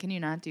you're like, can you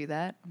not do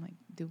that? I'm like,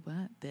 do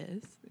what?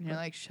 This? And you're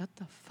like, shut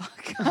the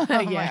fuck up.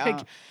 I'm Yeah.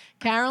 like, oh.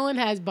 Carolyn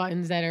has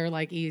buttons that are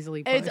like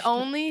easily pushed. It's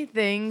only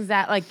things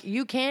that like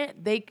you can't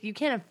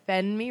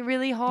offend me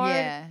really hard.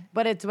 Yeah.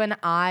 But it's when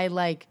I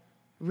like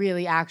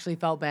really actually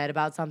felt bad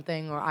about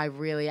something, or I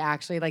really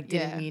actually like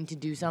didn't Yeah. mean to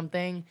do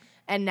something,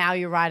 and now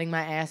you're riding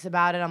my ass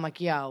about it. I'm like,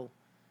 yo,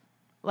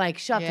 like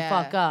shut Yeah. the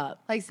fuck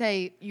up. Like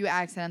say you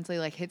accidentally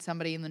like hit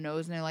somebody in the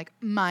nose and they're like,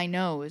 my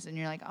nose, and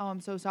you're like, oh, I'm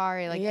so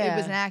sorry. Like it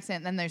was Yeah. an accident.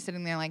 And then they're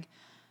sitting there like,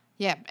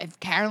 yeah, if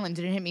Carolyn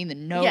didn't hit me in the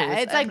nose. Yeah,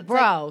 it's like, And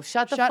bro,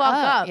 shut the shut fuck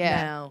up, up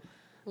yeah. now.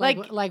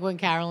 like when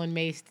Carolyn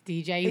maced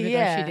DJ, even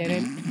Yeah. though she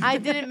didn't. I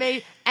didn't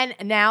make, and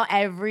now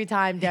every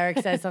time Derek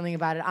says something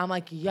about it, I'm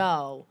like,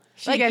 yo.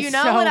 She Like, gets you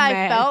know so what I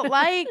mad. felt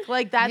like?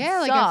 Like, that yeah,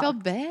 like sucked. I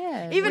felt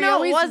bad. Even We though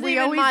always- it wasn't we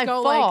even always my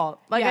go, like-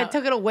 fault. Like, I yeah.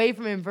 took it away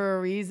from him for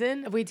a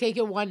reason. If we take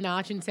it one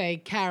notch and say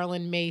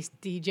Carolyn maced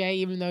DJ,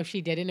 even though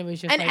she didn't, it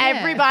was just And like,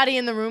 everybody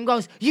in the room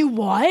goes, you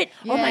what?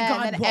 yeah, Oh my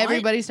God, and then what?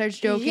 everybody starts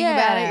joking Yeah.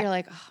 about it. You're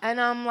like, oh. And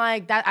I'm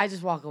like, that. I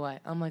just walk away.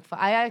 I'm like,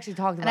 I actually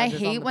talked about And I this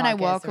on hate the when I podcast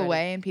walk already.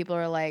 away and people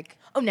are like,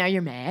 Oh, now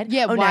you're mad?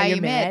 yeah, oh, now why are you're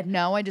you mad?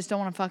 No, I just don't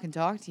want to fucking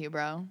talk to you,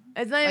 bro.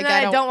 It's not even Like,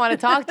 that I I don't want to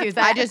talk to you. It's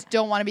that I just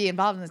don't want to be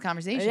involved in this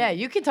conversation. yeah,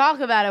 you can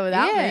talk about it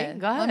without yeah. me.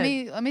 Go ahead.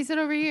 Let me sit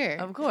over here.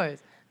 Of course.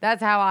 That's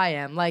how I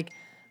am. Like,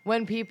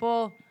 when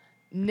people,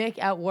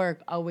 Nick at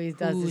work always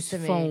does whose this to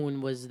me.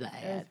 phone was It was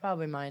that?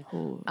 probably mine.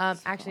 Whose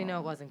Actually, no,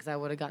 it wasn't because I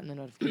would have gotten the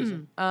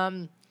notification.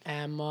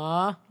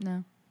 Emma.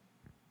 No.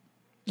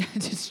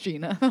 Just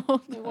Gina.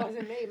 It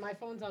wasn't me. My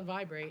phone's on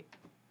vibrate.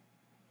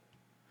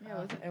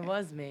 Yeah, it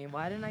was me.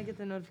 Why didn't I get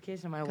the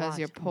notification on my watch? Because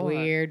you're poor.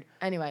 Weird.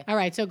 Anyway. All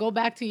right, so go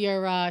back to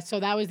your. So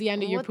that was the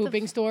end of your What the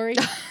pooping story.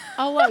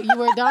 Oh, what? You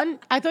were done?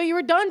 I thought you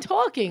were done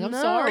talking. I'm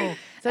sorry.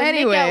 So Nick at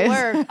Anyways.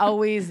 work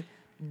always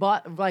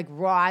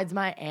rides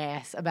my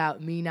ass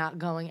about me not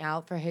going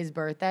out for his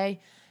birthday.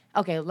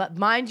 Okay,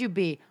 mind you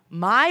be,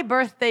 my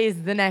birthday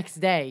is the next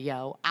day,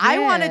 yo. I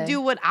want to Yeah. do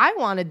what I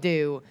want to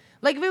do.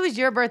 Like, if it was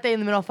your birthday in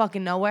the middle of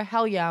fucking nowhere,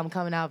 hell yeah, I'm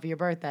coming out for your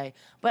birthday.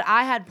 But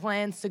I had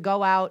plans to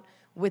go out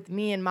with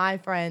me and my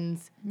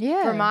friends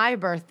for my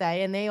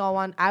birthday, and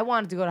I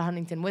wanted to go to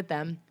Huntington with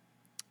them.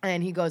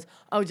 And he goes,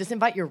 oh, just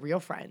invite your real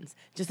friends.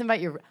 Just invite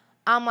your...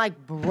 I'm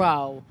like,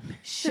 bro,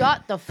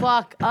 shut the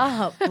fuck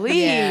up,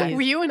 please. Yeah.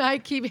 You and I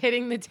keep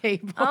hitting the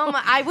table.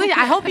 I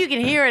hope you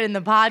can hear it in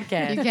the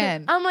podcast. You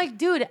can. I'm like,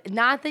 dude,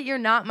 not that you're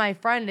not my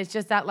friend. It's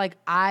just that, like,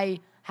 I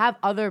have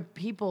other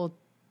people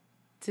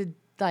to,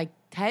 like,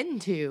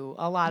 tend to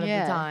a lot of the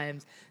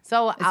times.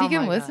 So, Is he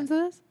going to listen to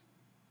this?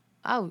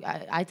 Oh,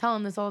 I tell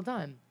him this all the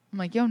time. I'm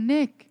like, yo,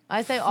 Nick.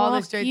 I say all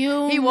this Fuck straight.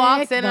 you, He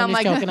walks Nick. in No, and I'm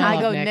I'm just like, joking. I I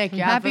go, love Nick. Nick,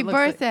 your Happy outfit looks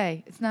like-"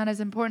 birthday. It's not as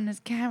important as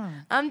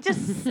Carolyn. I'm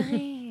just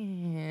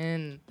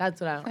saying.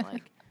 That's what I don't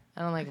like.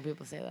 I don't like when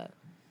people say that.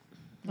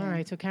 All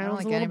right, so Carol's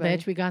like a little anybody.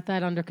 bitch. We got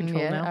that under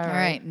control Yeah, now. all All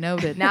right,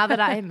 noted. Now that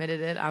I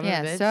admitted it, I'm a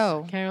bitch.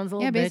 so Carol's a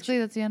little bitch. basically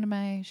that's the end of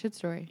my shit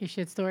story. Your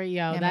shit story, yo,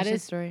 Yeah, my that shit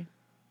is story.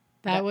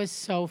 that was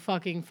so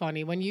fucking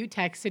funny. When you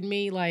texted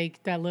me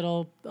like that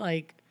little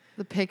like,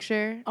 The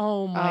picture.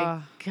 oh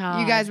my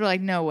god, You guys were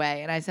like, no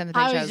way. And I sent the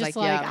picture. I was just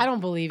like, yo. I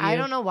don't believe you. I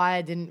don't know why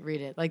I didn't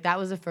read it. Like, that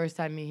was the first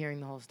time me hearing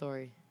the whole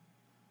story.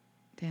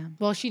 Damn.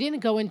 Well, she didn't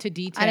go into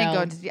detail. I didn't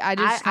go into. I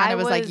just kind I of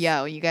was like, was-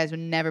 yo, you guys would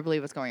never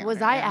believe what's going on. Was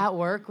right I now. at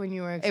work when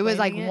you were It was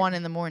like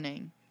explaining 1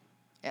 a.m.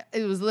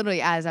 It was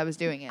literally as I was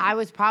doing it. I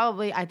was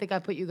probably, I think I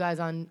put you guys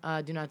on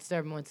Do Not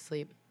Disturb and went to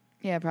sleep.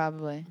 Yeah,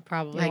 probably.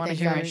 Probably Like, wanna because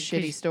hear you're a it,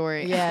 shitty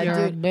story. Yeah, You're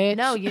a dude. bitch.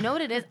 No, you know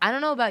what it is? I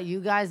don't know about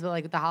you guys, but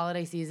like with the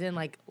holiday season,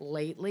 like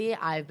lately,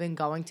 I've been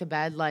going to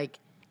bed like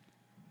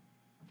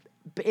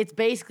it's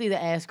basically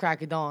the ass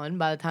crack of dawn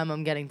by the time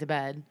I'm getting to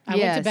bed. I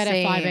went Yeah, to bed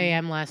at 5 same.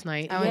 a.m. last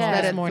night. I went Yeah. to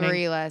bed this at morning.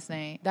 3 last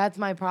night. That's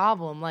my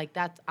problem. Like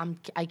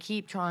I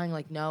keep trying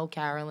like, no,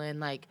 Carolyn,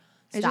 like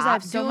It's stop just I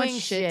have so much doing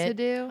shit to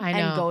do. I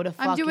and know. go to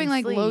fucking I'm doing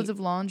like sleep. loads of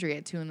laundry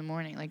at 2 a.m.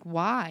 Like,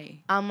 why?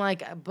 I'm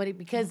like,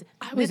 because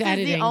I was this is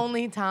editing. the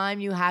only time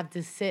you have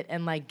to sit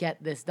and like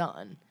get this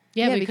done.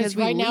 Yeah, Yeah, because because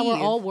we right now we're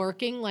leave. all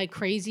working like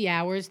crazy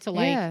hours to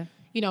like, Yeah.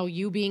 you know,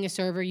 you being a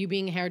server, you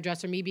being a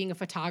hairdresser, me being a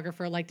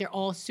photographer. Like they're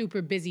all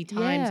super busy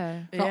times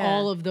Yeah. for Yeah.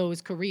 all of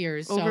those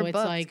careers. So Overbooked it's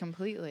like,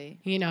 completely.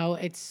 you know,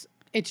 it's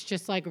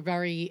just like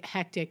very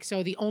hectic.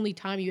 So the only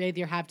time you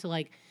either have to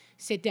like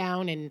sit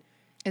down and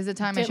Is the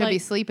time I Did, should be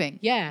like- sleeping.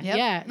 yeah, Yep.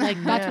 yeah.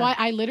 Like that's Yeah. why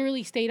I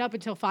literally stayed up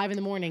until 5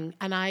 a.m.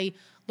 and I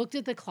looked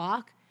at the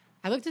clock.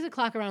 I looked at the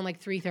clock around like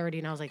 3:30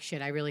 and I was like,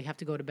 shit, I really have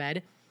to go to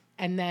bed.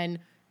 And then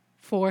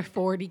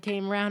 4:40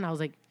 came around. I was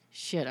like,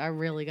 shit, I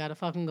really gotta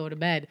fucking go to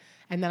bed.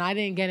 And then I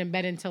didn't get in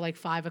bed until like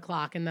 5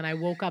 o'clock. And then I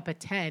woke up at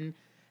 10.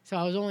 So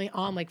I was only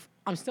on like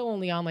I'm still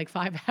only on like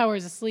 5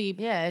 hours of sleep.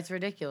 Yeah, it's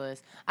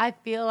ridiculous. I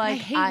feel I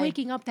like hate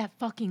waking up that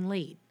fucking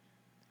late.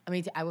 I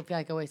mean, I would feel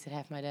like I wasted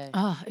half my day.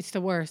 Oh, it's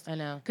the worst. I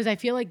know. Because I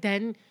feel like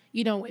then,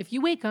 you know, if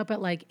you wake up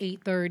at like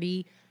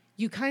 8:30,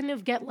 you kind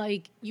of get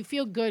like, you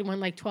feel good when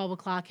like 12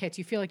 o'clock hits.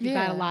 You feel like you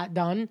got a Yeah. lot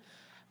done.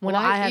 When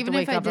Well, I have even to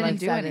if wake I up at like didn't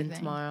do 7 anything.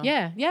 tomorrow.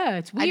 yeah,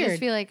 it's I weird. just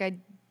feel like I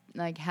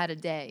like had a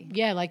day.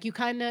 Yeah, like you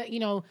kind of, you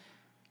know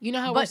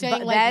how we're But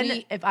saying like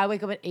then if I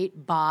wake up at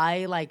 8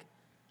 by like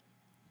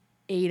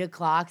 8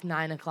 o'clock,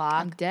 9 o'clock,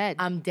 I'm dead.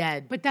 I'm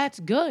dead. but that's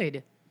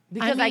good.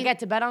 Because I mean- get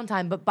to bed on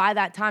time, but by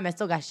that time I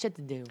still got shit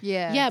to do.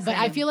 Yeah. Yeah, but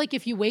I same. feel like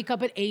if you wake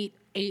up at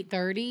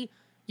 8:30,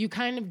 you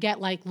kind of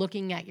get like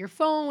looking at your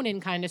phone and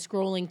kind of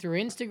scrolling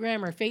through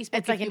Instagram or Facebook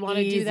It's like if an you want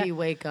to do that. easy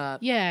wake up.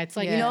 Yeah, it's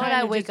like Yeah. You know what kind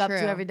I of wake just- up true.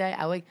 to every day?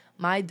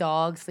 My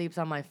dog sleeps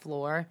on my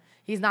floor.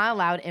 He's not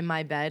allowed in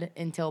my bed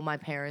until my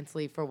parents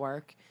leave for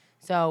work.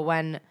 So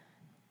when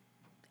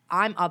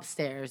I'm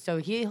upstairs, so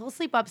he'll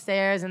sleep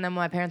upstairs, and then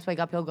when my parents wake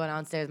up, he'll go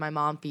downstairs. My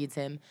mom feeds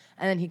him,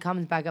 and then he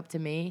comes back up to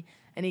me,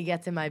 and he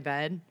gets in my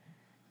bed,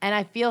 and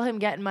I feel him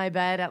get in my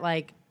bed at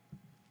like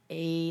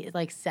 8,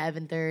 like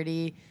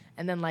 7:30,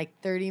 and then like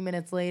 30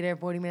 minutes later,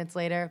 40 minutes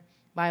later,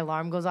 my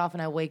alarm goes off,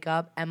 and I wake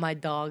up, and my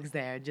dog's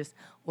there, just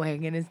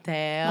wagging his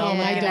tail, Oh,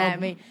 my looking at dog,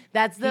 me.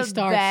 That's the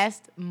starts-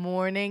 best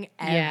morning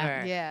ever.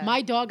 Yeah. Yeah.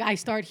 My dog, I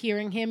start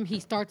hearing him. He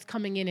starts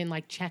coming in and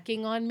like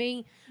checking on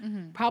me.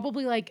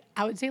 Probably like,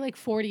 I would say like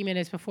 40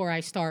 minutes before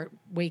I start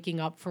waking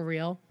up for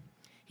real.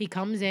 He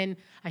comes in,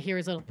 I hear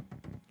his little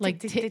like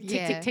tick, tick, tick,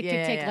 tick, tick, tick,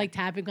 Yeah, tick, yeah. like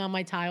tapping on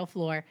my tile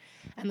floor.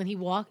 And then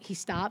he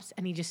stops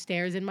and he just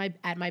stares at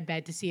my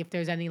bed to see if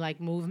there's any like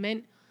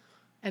movement.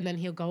 And then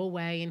he'll go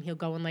away and he'll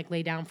go and like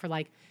lay down for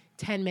like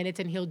 10 minutes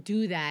and he'll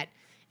do that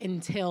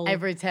until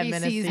Every 10 He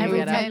minutes, sees you every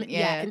get up. 10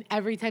 Yeah. and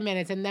every 10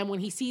 minutes. And then when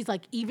he sees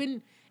like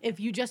even if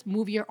you just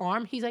move your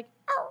arm, he's like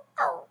 "Arr,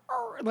 arr,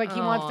 arr," like he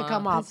wants to Aw,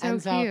 come up. that's so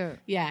and so cute.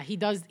 yeah, he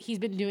does. He's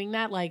been doing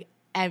that like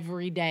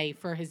every day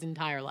for his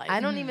entire life. I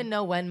don't even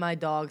know when my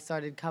dog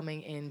started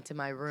coming into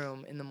my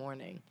room in the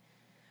morning.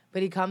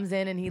 But he comes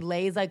in and he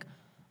lays like,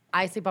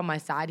 I sleep on my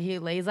side. He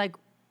lays like,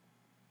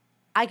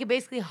 I could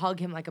basically hug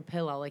him like a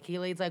pillow. Like he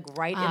lays like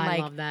right in I like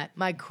love that.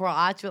 my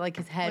crotch with like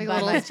his head Like a by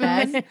little my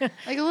spoon? chest.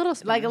 Like a little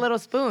spoon. Like a little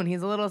spoon.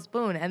 He's a little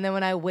spoon. And then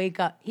when I wake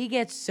up, he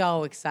gets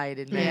so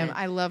excited, man. Damn,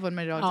 I love when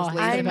my dog Oh, just he's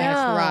lays the in my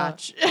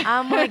best. crotch.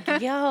 I'm like,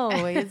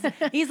 yo,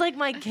 he's like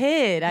my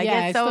kid. I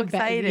get it's so the be-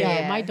 excited.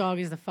 Yeah, my dog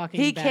is the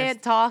fucking He best.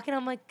 can't talk, and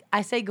I'm like,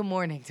 I say good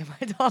morning to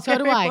my dog. So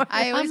do every I. morning.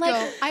 I always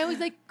I always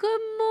like, good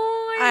morning.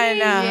 I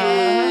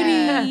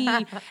know.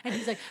 Booty. And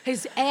he's like,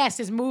 his ass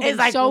is moving It's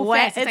like so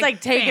wet. fast. It's like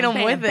taking bam, him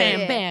bam, with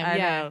bam, it. Bam, I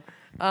yeah. know.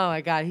 Oh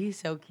my god, he's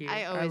so cute.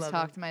 I always love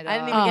talk him. to my I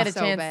didn't dog. even get a So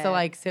chance bad. to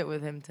like sit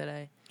with him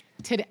today.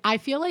 Today, I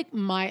feel like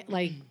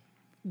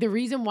the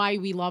reason why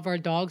we love our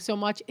dogs so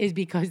much is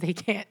because they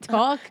can't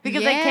talk.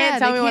 Because they can't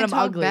tell they me when can't I'm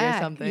talk ugly back.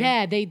 or something.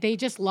 Yeah, they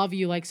just love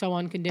you like so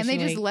And unconditionally.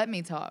 they just let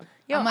me talk.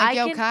 Yo, I'm like, I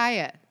yo, can-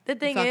 Kaya. The you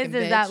thing fucking is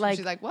bitch. that And like,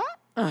 she's like,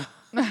 what?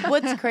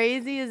 what's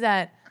crazy is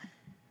that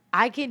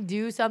I can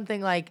do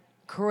something like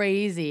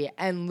crazy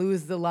and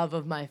lose the love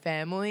of my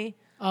family.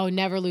 Oh,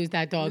 never lose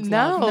that dog's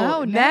No, love.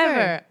 No, never.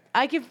 never.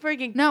 I can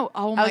freaking No,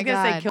 oh I my was gonna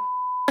God. say kill.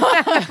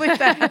 With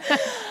that.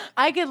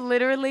 I could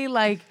literally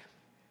like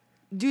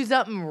do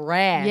something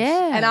rash,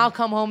 Yeah. and I'll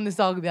come home. This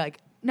dog will be like,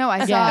 No,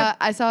 Yeah.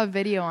 I saw a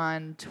video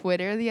on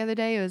Twitter the other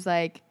day. It was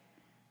like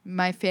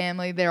my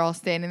family, they're all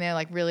standing there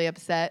like really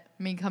upset.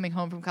 Me coming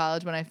home from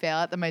college when I fail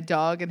out, then my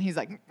dog, and he's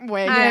like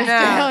wagging I his know.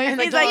 tail. And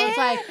He's he's like, like,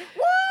 yeah.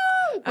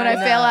 woo! When I I,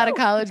 fail know. out of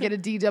college, get a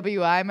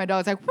DWI, my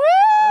dog's like,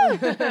 woo!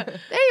 There you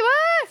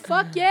are.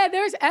 Fuck yeah,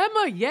 there's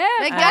Emma. Yeah.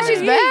 Thank I God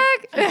she's know.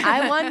 back.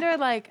 I wonder,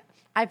 like,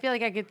 I feel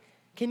like I could.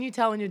 Can you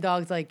tell when your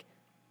dog's like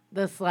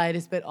the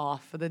slightest bit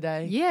off for the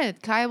day? Yeah,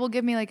 Kaya will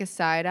give me like a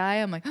side eye.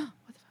 I'm like, what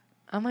the fuck?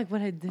 I'm like,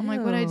 what I do? I'm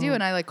like, what I do?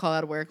 And I like call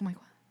out of work. I'm like,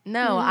 what?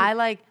 No, I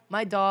like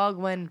my dog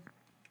when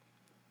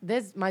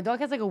my dog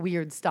has like a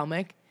weird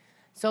stomach.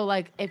 So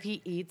like if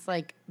he eats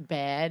like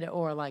bad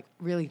or like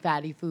really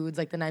fatty foods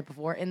like the night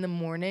before in the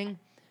morning,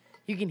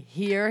 you can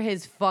hear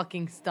his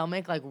fucking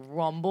stomach like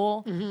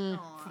rumble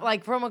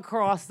like from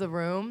across the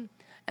room.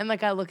 And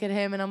like I look at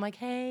him and I'm like,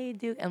 hey,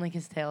 dude, and like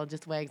his tail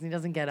just wags and he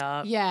doesn't get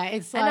up. Yeah,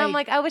 it's And I'm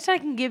like, I wish I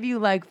can give you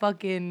like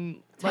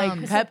fucking like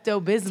Tums.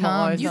 Pepto-Bismol or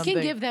Tums. you something.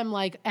 can give them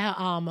like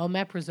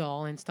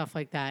omeprazole and stuff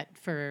like that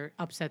for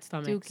upset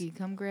stomachs. Dookie,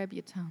 come grab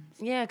your Tums.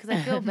 Yeah, because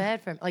I feel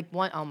bad for him. Like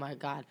one, oh my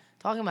god,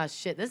 talking about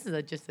shit. This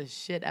is just a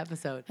shit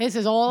episode. This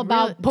is all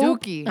about Really?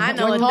 poop. Dookie. I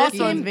know We're what this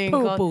talking one's being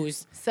called.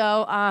 poo-poos.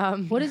 So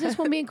What is this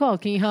one being called?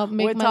 Can you help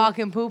make we're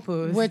talking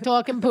poo-poos. We're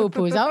talking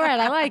poo-poos. All right,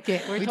 I like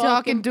it. We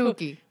talking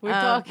Dookie. We're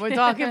talking. We're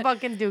talking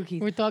fucking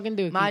dookies. We're talking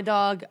Dookie. My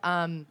dog,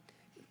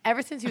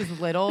 ever since he was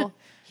little,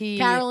 he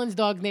Carolyn's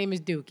dog's name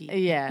is Dookie.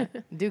 Yeah,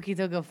 Dookie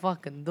took a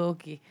fucking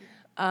dookie.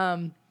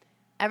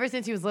 Ever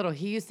since he was little,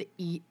 he used to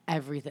eat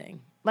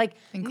everything. Like,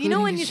 you know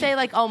Including when his you say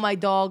like, oh, my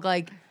dog,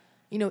 like,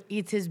 you know,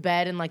 eats his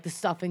bed and like the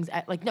stuffings.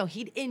 Like, no,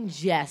 he'd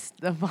ingest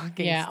the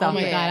fucking Yeah. stuff. Oh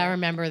my Yeah. god, I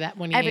remember that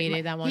when he ate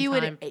it that one he time.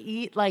 would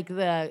eat like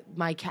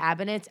my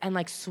cabinets and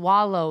like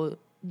swallow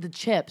the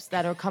chips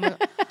that are coming.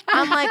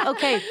 I'm like,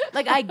 okay,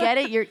 like I get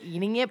it, you're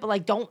eating it, but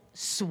like don't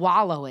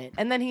swallow it.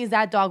 And then he's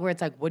that dog where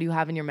it's like, what do you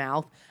have in your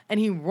mouth? And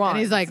he runs. And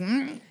he's like,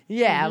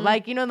 yeah,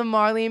 like you know the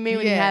Marley and Me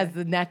when he Yeah. has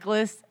the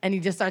necklace and he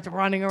just starts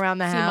running around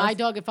the See, house. my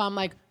dog, if I'm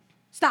like,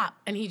 stop,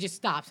 and he just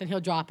stops and he'll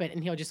drop it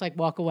and he'll just like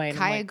walk away. And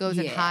I'm Kaya like, goes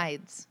and yeah.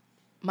 hides.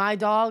 My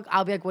dog,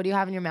 I'll be like, what do you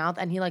have in your mouth?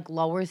 And he like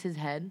lowers his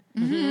head,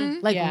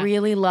 like Yeah.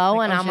 really low,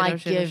 Like, and oh I'm shit, like, oh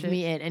shit, oh give shit.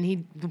 me it, and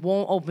he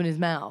won't open his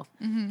mouth.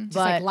 Just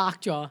like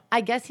lockjaw. I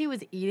guess he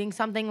was eating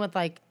something with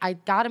like I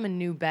got him a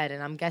new bed,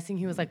 and I'm guessing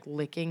he was like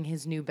licking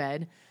his new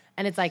bed,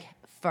 and it's like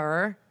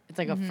fur. It's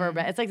like a fur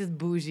bed. It's like this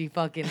bougie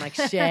fucking like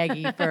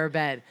shaggy fur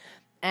bed,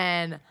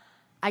 and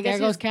I guess There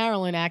he was, goes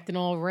Carolyn acting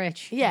all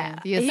rich. yeah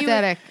The he was-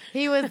 aesthetic.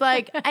 He was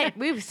like,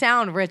 we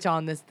sound rich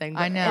on this thing.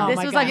 But I know. This Oh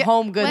my was God. like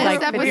home goods. Last like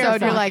episode, Fifty you're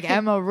Cent. like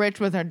Emma Rich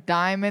with her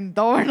diamond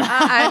doorknob.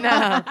 I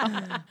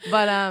know,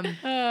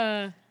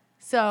 but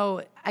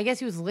so I guess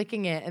he was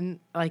licking it and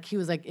like he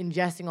was like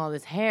ingesting all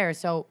this hair.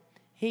 So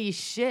he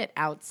shit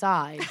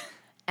outside.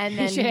 And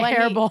then shit a when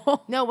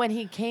hairball. no, when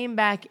he came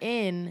back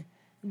in,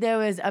 there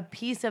was a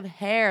piece of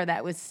hair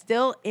that was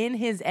still in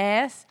his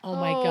ass Oh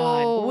my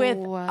god. with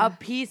a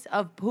piece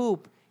of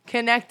poop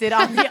connected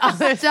on the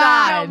other Stop.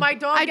 side. No, my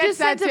dog I gets just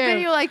that sent a too.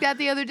 video like that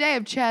the other day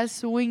of Chaz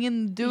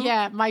swinging Duke.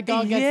 Yeah, my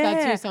dog gets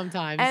that Yeah. too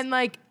sometimes. And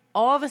like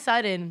all of a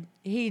sudden,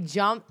 he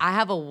jumped. I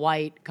have a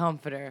white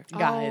comforter,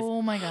 guys.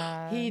 Oh my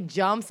God. He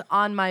jumps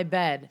on my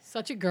bed.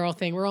 Such a girl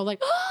thing. We're all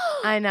like,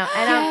 I know.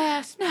 And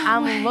Yes, no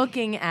I'm way.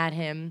 looking at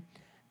him,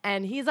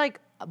 and he's like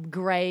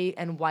gray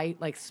and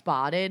white, like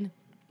spotted.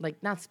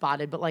 Like, not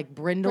spotted, but like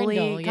brindly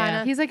Brindle, yeah. kind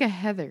of. He's like a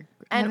Heather.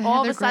 And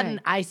all of a Heather sudden,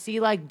 Gray. I see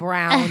like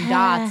brown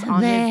dots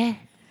on his.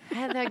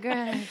 Heather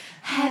Gray.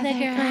 Heather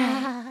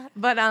Gray.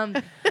 But,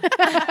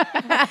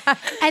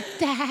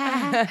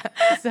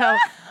 so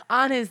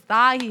on his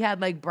thigh, he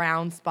had like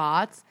brown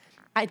spots.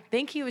 I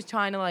think he was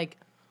trying to like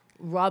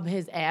rub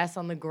his ass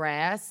on the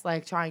grass,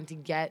 like trying to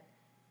get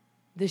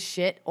the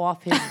shit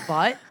off his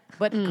butt,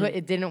 but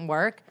it didn't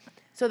work.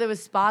 So there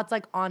was spots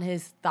like on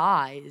his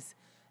thighs.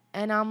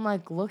 And I'm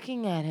like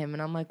looking at him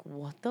and I'm like,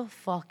 what the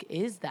fuck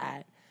is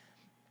that?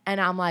 And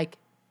I'm like,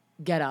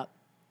 get up.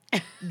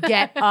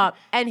 Get up.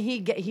 And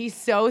he's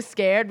so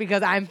scared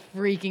because I'm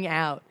freaking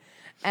out.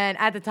 And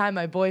at the time,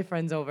 my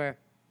boyfriend's over.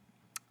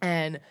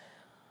 And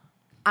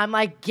I'm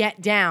like,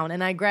 get down.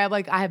 And I grab,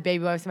 like, I have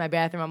baby wipes in my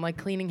bathroom. I'm like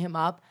cleaning him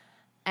up.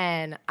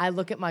 And I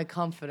look at my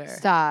comforter.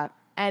 Stop.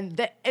 And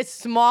the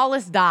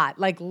smallest dot,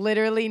 like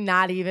literally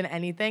not even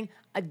anything.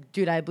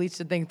 Dude, I bleached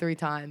the thing 3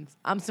 times.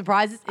 I'm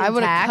surprised it's intact. I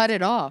would have cut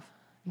it off.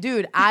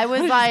 Dude, I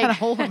was Had a like,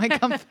 hole in my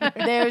comforter.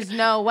 there's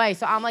no way.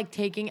 So I'm like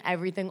taking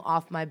everything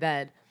off my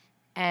bed.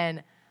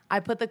 And I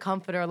put the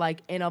comforter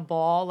like in a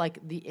ball, like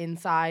the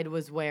inside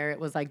was where it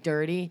was like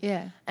dirty.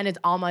 Yeah. And it's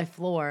on my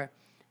floor.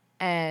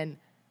 And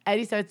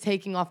Eddie starts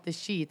taking off the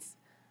sheets.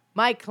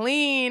 My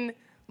clean,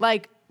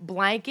 like,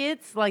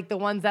 blankets, like the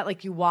ones that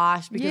like you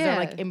wash because they're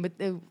like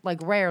like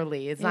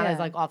rarely. It's not as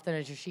like often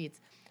as your sheets.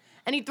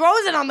 And he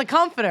throws it on the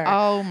comforter.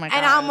 Oh my God.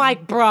 And I'm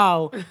like,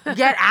 bro,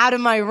 get out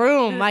of my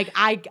room. Like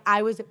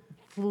I was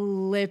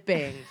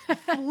flipping.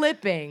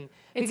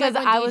 It's because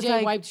like when I DJ was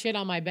like, wiped shit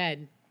on my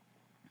bed.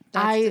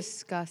 That's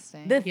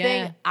disgusting. the Yeah.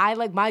 thing,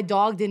 like my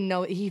dog didn't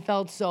know. He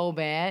felt so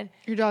bad.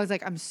 Your dog's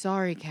like, I'm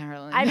sorry,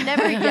 Carolyn. I've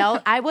never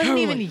yelled. I wasn't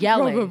even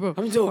yelling.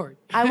 I'm sorry.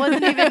 I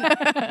wasn't even.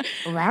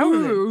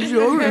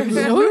 I'm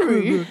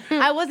sorry.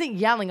 I wasn't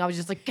yelling. I was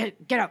just like,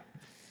 get up.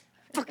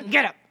 Fucking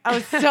get up. I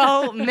was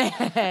so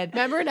mad.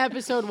 Remember in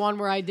episode 1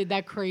 where I did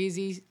that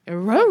crazy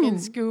fucking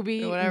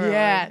Scooby? Whatever.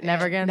 Yeah, it was.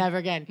 never again. Never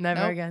again. Never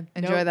Nope. again.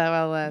 Enjoy Nope. that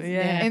while it lasts.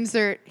 Yeah.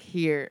 Insert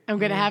here. I'm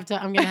gonna have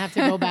to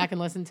go back and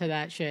listen to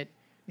that shit.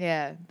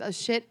 Yeah,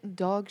 the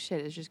dog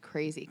shit is just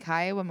crazy.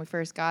 Kaya, when we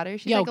first got her,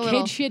 she's Yo, like a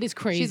little, kid shit is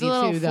crazy she's a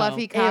little too,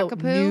 fluffy though.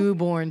 cockapoo.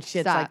 Newborn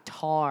shit's Stop. like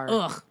tar.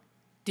 Ugh.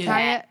 Dude.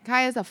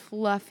 Kaya's a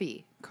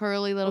fluffy,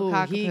 curly little Ooh,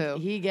 cockapoo.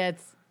 he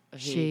gets.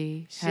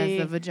 She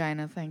has a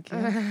vagina, thank you,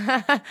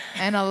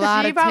 and a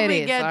lot She of probably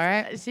titties. gets, all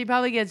right. She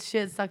probably gets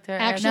shit stuck to her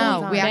Actually, ass.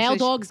 No, all we the time. male actually-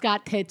 dogs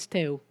got tits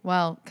too.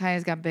 Well,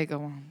 Kaya's got bigger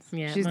ones.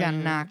 Yeah. She's got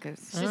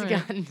knockers. She's Alright.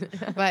 gotten.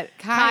 But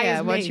Kaya's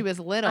Kaya, when me. she was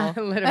little,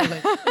 Literally.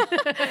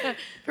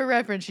 for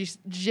reference, she's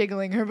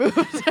jiggling her boobs.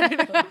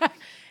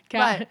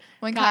 But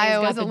when Kaya's Kaya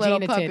got was a the little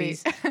Gina puppy,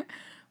 titties.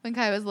 when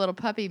Kaya was a little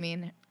puppy,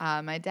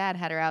 my dad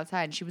had her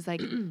outside, and she was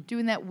like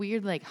doing that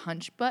weird like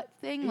hunch butt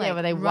thing, Yeah, like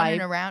where they running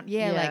wipe. around.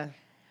 Yeah, like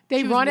They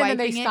she was run and then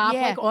they wiping it. stop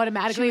Yeah. like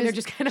automatically. She and they're was-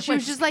 just kind of she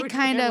was just, like, scooching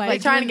kind their of, legs.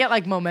 Like trying to doing- get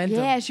like momentum.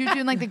 yeah, she was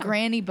doing like the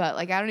granny butt,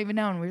 like I don't even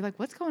know, and we were like,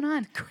 what's going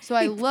on? So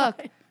I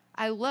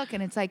look,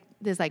 and it's like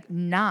this like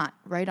knot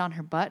right on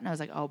her butt, and I was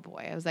like, oh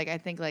boy, I was like, I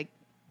think like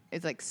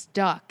it's like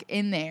stuck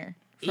in there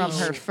from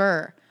her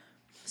fur.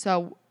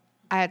 So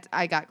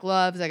I got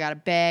gloves, I got a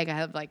bag, I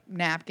have like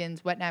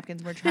napkins, wet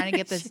napkins. We're trying to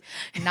get this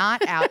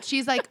knot out.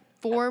 She's like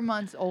 4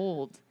 months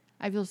old.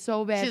 I feel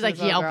so bad. She's for like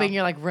this little yelping. girl.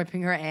 You're like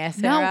ripping her ass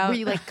hair No, out.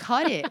 we like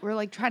cut it. We're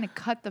like trying to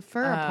cut the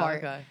fur apart.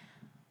 Okay.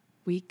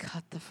 We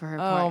cut the fur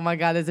apart. Oh my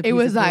god, there's a piece It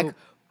was of like,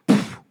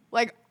 poop.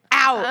 like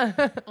out,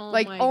 Oh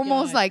like my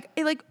almost God. like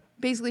it like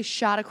basically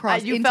shot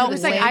across. You into felt the it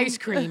was like sink. ice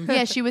cream.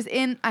 Yeah, she was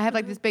in. I have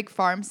like this big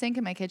farm sink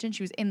in my kitchen.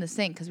 She was in the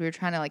sink because we were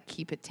trying to like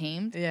keep it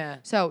tamed. Yeah.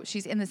 So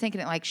she's in the sink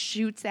and it like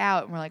shoots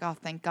out, and we're like, oh,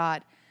 thank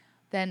God.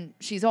 Then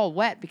she's all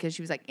wet because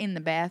she was like in the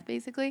bath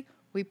basically.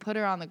 We put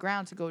her on the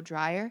ground to go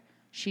dry her.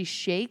 She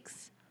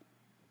shakes,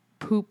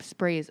 poop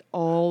sprays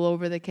all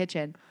over the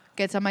kitchen.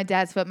 Gets on my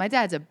dad's foot. My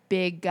dad's a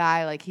big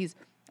guy, like he's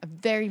a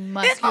very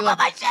muscular.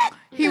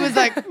 He was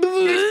like,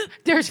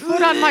 There's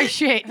foot on my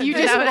shit. You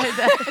just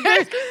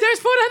there's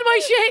foot on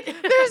my shit.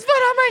 there's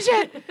foot on my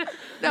shit.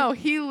 No,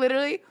 he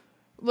literally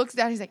looks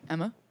down. He's like,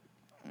 Emma,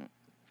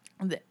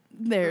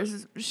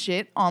 there's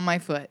shit on my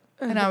foot.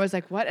 And I was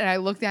like, what? And I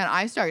looked down.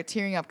 I started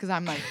tearing up because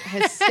I'm like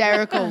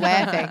hysterical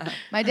laughing.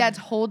 My dad's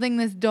holding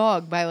this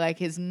dog by like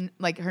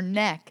her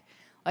neck,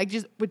 like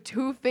just with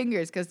 2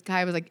 fingers because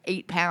Kai was like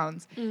 8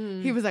 pounds.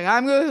 He was like,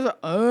 I'm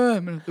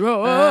gonna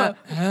throw up.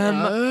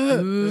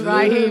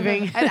 Dry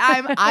heaving. And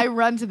I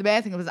run to the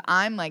bathroom because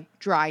I'm like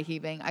dry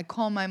heaving. I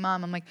call my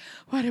mom. I'm like,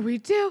 what do we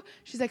do?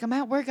 She's like, I'm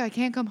at work. I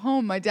can't come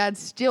home. My dad's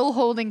still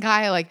holding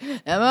Kaya like,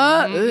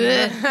 Emma,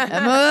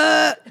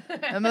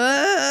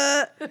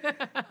 Emma.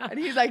 And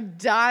he's like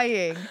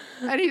dying.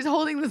 And he's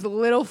holding this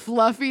little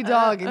fluffy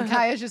dog. And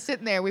Kaya's just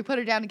sitting there. We put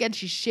her down again.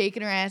 She's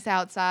shaking her ass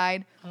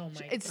outside. Oh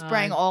my It's God.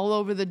 spraying all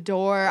over the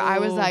door. I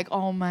was Oh. like,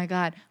 oh my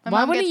God. My Why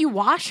mom wouldn't gets- you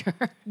wash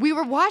her? We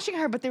were washing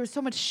her, but there was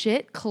so much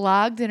shit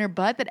clogged in her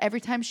butt that every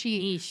time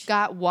she Yeesh.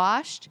 got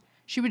washed,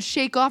 she would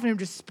shake off and it would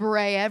just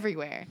spray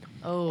everywhere.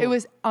 Oh. It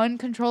was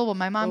uncontrollable.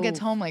 My mom gets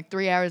Oh. home like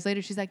 3 hours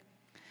later. She's like,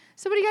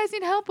 so what do you guys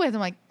need help with? I'm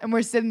like, and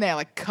we're sitting there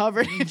like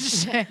covered in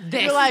shit.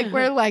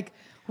 We're like,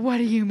 What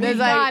do you mean? There's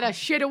We like- got a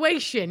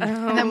shit-awation.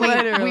 And then we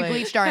Literally.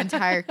 bleached our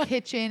entire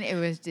kitchen. It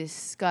was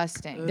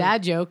disgusting.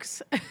 Dad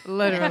jokes.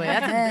 Literally.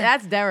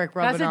 That's Derek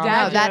rubbing That's a off.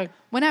 dad No, that joke.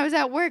 when I was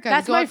at work, I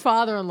That's would go my up-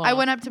 father-in-law. I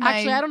went up to my-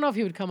 Actually, I don't know if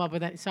he would come up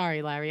with that.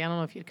 Sorry, Larry. I don't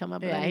know if he'd come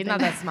up with Yeah, anything. he's not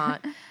that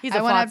smart. He's a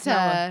I went fart up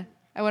smeller. to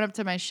I went up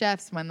to my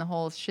chefs when the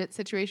whole shit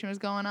situation was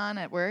going on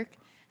at work,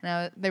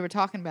 and they were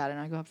talking about it.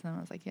 And I go up to them. I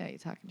was like, "Yeah, you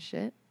talking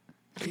shit?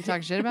 You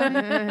talking shit about me?"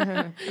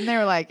 And they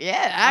were like,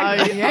 "Yeah,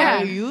 actually,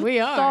 yeah, you we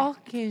are.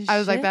 talking I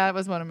was like, shit? "That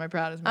was one of my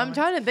proudest I'm moments."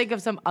 trying to think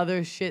of some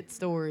other shit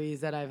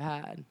stories that I've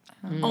had.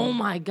 Oh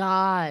my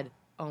god.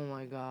 Oh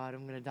my god.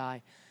 I'm gonna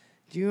die.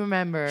 Do you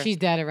remember? She's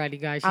dead already,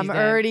 guys. She's I'm dead.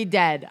 already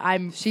dead.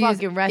 I'm She's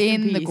fucking rest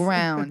in in the peace.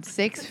 ground,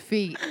 6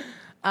 feet.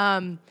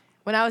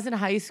 When I was in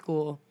high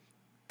school,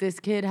 this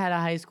kid had a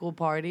high school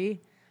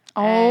party.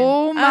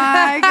 Oh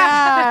my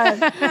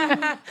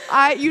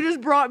god! You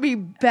just brought me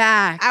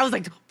back. I was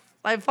like,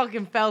 I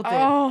fucking felt it.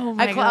 Oh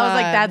my I was like,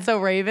 God. that's so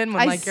Raven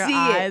when I like your see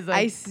eyes. it. Like,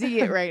 I see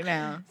it right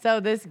now. So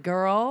this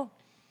girl,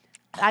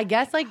 I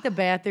guess like the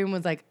bathroom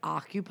was like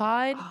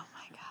occupied. Oh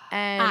my god!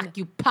 And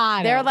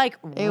Occupied. they're like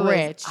It was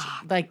rich.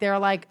 Like they're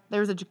like There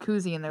was a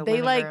jacuzzi in their they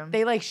living like room.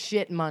 they like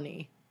shit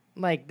money.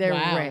 Like they're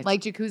Wow. rich.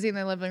 Like jacuzzi in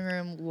their living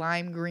room,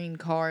 lime green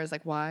cars.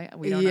 Like why?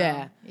 We don't yeah.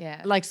 know.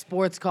 Yeah. Like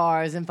sports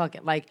cars and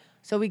fucking like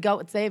so we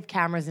go they have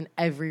cameras in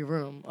every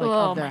room like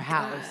Oh of their my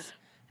house.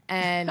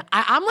 And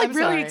I'm like I'm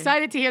really sorry.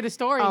 excited to hear the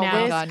story Oh now. my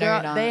this God, no, you're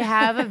girl, not. they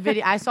have a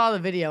video. I saw the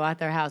video at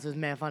their house. It was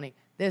man funny.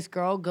 This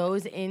girl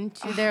goes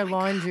into their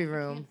laundry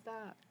room,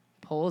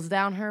 pulls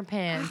down her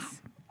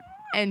pants,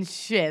 and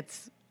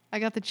shits. I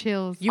got the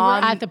chills. You were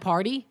on- at the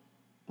party?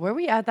 Were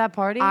we at that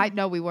party?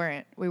 No, we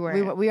weren't. We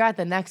weren't. we were at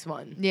the next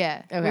one.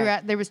 Yeah. Okay. We were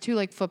at. There was 2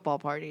 like football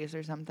parties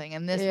or something,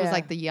 and this was Yeah.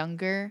 like the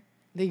younger.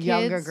 The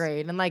younger kids.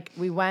 grade. And like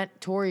we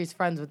went, Tori's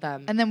friends with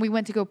them. And then we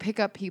went to go pick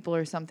up people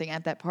or something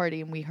at that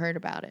party, and we heard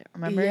about it.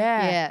 Remember?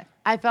 Yeah. Yeah.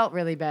 I felt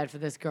really bad for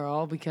this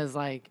girl because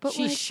like But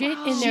She like, shit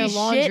bro. in their she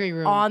laundry shit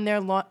room. on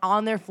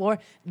their floor,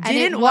 And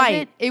didn't it wipe,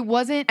 wasn't. It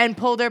wasn't. and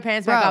pulled her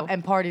pants back Bro. up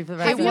and partied for the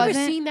rest Have of you the ever night.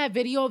 wasn't- seen that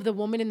video of the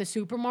woman in the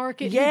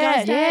supermarket Yeah, who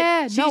does that?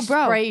 Yeah. She No,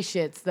 bro. spray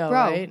shits though, Bro,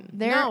 right?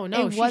 No,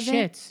 it she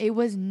wasn't. shits. It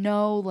was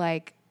no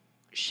like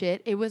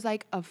shit. It was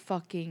like a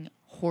fucking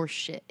horse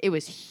shit. It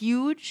was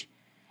huge.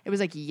 It was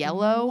like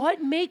yellow.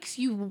 What makes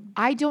you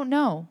I don't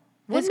know.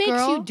 What This makes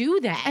girl, you do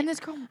that? And this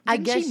girl, I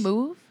didn't guess she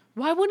move?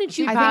 Why wouldn't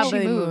you I go? think she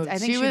Probably moved. I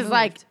think she she was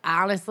like, moved.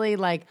 honestly,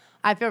 like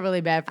I feel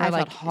really bad for her. I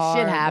Like felt shit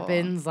horrible.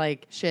 happens.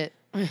 Like Shit.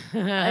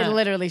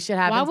 literally shit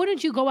happens. Why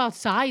wouldn't you go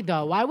outside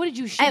though? Why wouldn't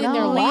you shit At in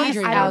their least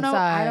laundry? I room? don't know.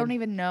 I outside. don't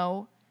even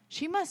know.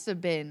 She must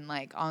have been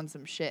like on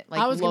some shit. Like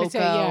I was gonna loco, say,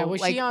 yeah,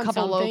 was like she on a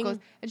couple something? locos,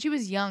 and she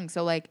was young.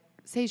 So like,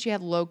 say she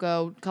had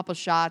loco, couple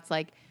shots.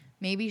 Like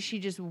maybe she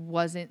just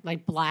wasn't.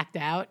 Like blacked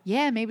out.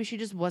 Yeah, maybe she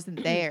just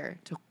wasn't there.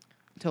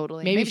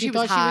 Totally. Maybe she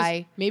was thought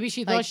high. Maybe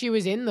she Like- thought she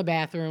was in the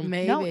bathroom.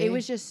 Maybe. No, it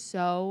was just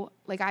so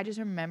like I just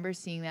remember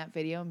seeing that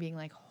video and being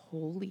like,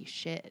 "Holy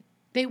shit!"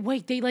 They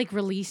like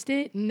released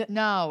it.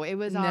 No, it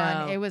was No.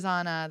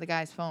 on the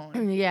guy's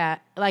phone, Yeah,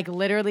 like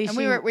literally. and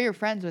she we were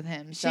friends with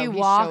him. So she he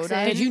walks showed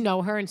us. in. Did you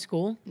know her in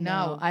school?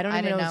 No, I don't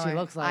even didn't know what she her.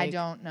 looks I like.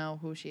 don't know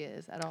who she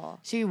is at all.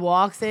 She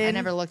walks in.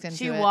 never looked into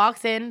She it.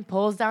 walks in,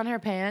 pulls down her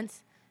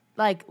pants,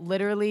 like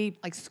literally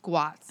Like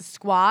squats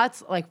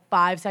squats. Like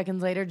 5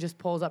 seconds later, just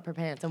pulls up her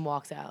pants and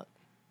walks out.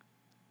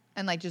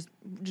 and like just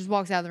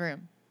walks out of the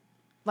room.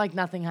 Like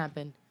nothing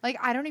happened. Like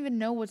I don't even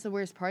know what's the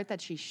worst part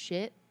that she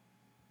shit.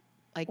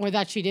 Like Or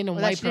that she didn't or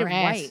that wipe she her didn't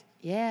ass? wipe.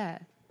 Yeah.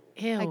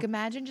 Ew. Like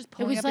imagine just It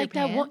pulling was up like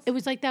your that. pants. It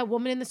was like that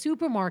woman in the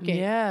supermarket.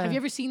 Yeah. Have you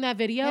ever seen that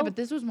video? Yeah, but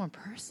this was more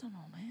personal,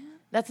 man.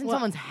 That's in What?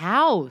 someone's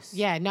house.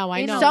 yeah, no, I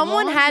In know. a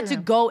Someone laundry had to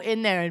room. go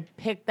in there and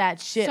pick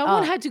that shit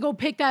Someone up. had to go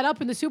pick that up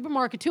in the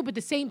supermarket too. But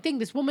the same thing.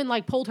 This woman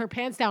like pulled her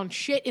pants down,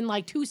 shit in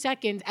like 2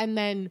 seconds, and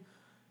then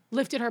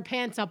lifted her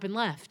pants up and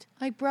left.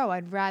 Like, bro,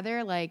 I'd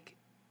rather like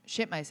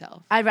shit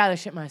myself. I'd rather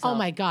shit myself. Oh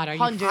my god, are you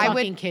 100. fucking I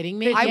would- kidding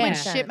me? I Yeah. would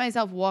shit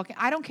myself walking.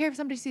 I don't care if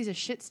somebody sees a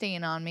shit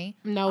stain on me.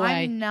 No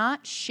way. I'm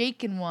not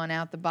shaking one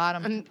out the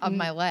bottom of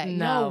my leg.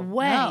 No. No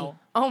way. No.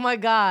 Oh my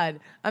god.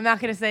 I'm not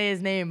gonna say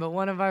his name, but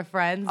one of our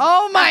friends.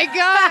 Oh my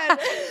god.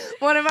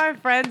 One of our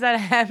friends at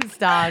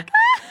Hemstock.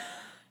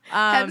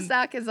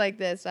 Hemstock is like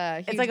this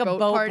huge It's like a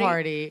boat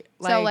party.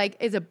 So like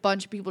it's a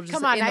bunch of people just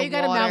Come on, in now the you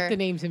gotta water. mouth the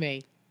name to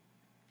me.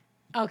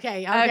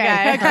 Okay,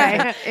 Okay,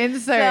 okay.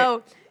 Insert.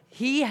 So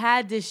he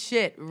had to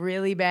shit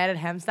really bad at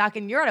Hemstock,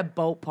 and you're at a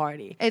boat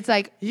party. It's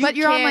like You but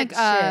you're on can't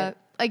like shit.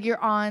 like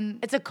you're on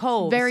It's a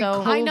cove. Very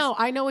so cold.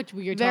 I know what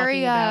you're very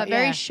talking about.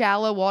 very yeah.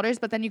 shallow waters,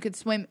 but then you could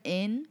swim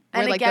in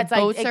where And it like gets, the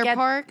like- boats it are gets-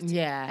 parked.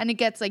 Yeah. And it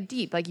gets like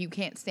deep. Like you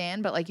can't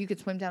stand, but like you could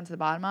swim down to the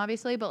bottom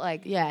obviously, but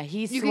like Yeah,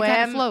 he You could kinda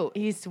swam. float.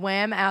 He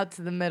swam out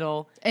to the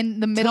middle.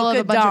 in the middle took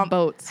of a bunch dump, of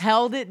boats.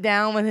 held it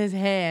down with his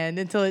hand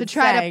until it To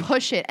try sank, to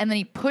push it, and then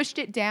he pushed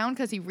it down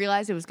because he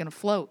realized it was gonna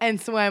float. and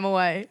swam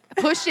away.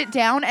 Pushed it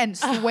down and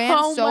swam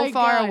Oh so my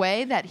far God.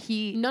 away that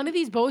he None of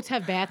these boats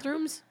have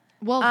bathrooms.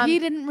 well he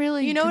didn't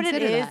really You know what it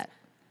consider is? that.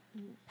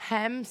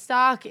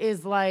 Hemstock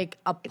is like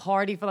a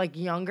party for like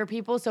younger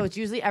people, so it's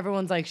usually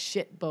everyone's like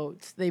shit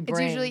boats. They It's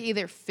bring. usually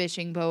either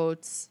fishing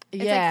boats.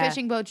 It's Yeah. like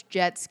fishing boats,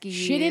 jet skis.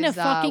 Shit in a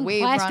fucking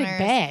wave plastic runners.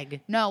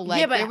 bag. No, like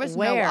yeah, but there was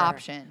where? no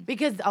option.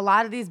 Because a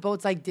lot of these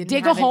boats like didn't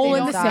Dig a have hole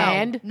anything in the inside.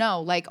 sand.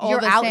 No, like all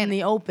You're the out sand. in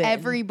the open.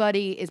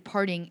 Everybody is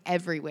partying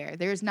everywhere.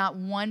 There's not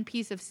one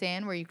piece of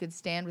sand where you could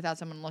stand without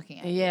someone looking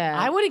at you. Yeah,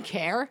 I wouldn't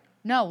care.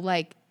 No,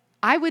 like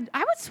I would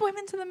swim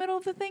into the middle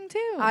of the thing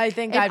too. I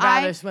think If I'd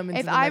rather swim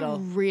into the middle.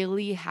 If I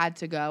really had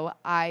to go,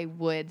 I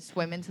would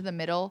swim into the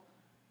middle,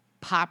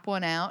 pop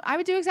one out. I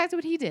would do exactly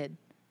what he did,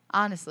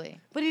 honestly.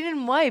 But he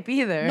didn't wipe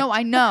either. No,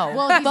 I know.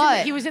 Well,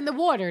 but he was in the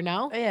water,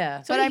 no?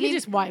 Yeah. So But he I mean-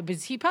 just wiped.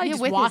 He probably Yeah,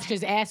 just with washed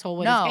his- his asshole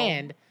with no, his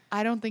hand.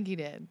 I don't think he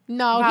did.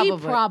 No, he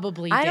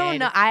probably I did. don't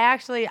know.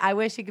 I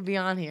wish he could be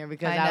on here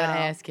because I I would know.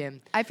 ask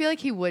him. I feel like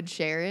he would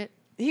share it.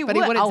 He But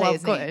would. he wouldn't oh, say of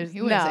his name. course.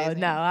 He wouldn't no, say his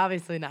no, name.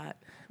 obviously not.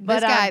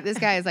 But This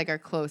guy is like our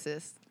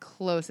closest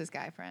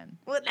guy friend.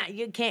 Well, no,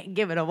 you can't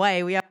give it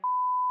away. We have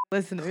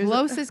listeners.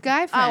 Closest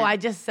guy friend. Oh, I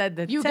just said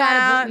the You town.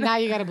 gotta now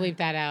you gotta bleep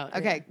that out.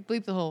 Okay,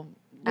 bleep the whole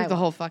I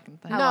will. fucking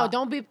thing. I No, will.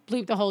 don't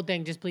bleep the whole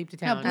thing. Just bleep the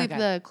No, town. bleep Okay.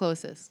 the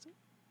closest.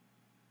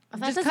 That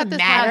just doesn't cut this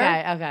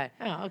matter. Okay.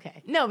 Oh,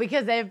 okay. No,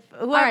 because whoever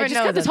All right, just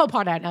knows cut this us- whole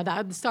part out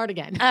now. Start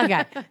again.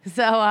 Okay.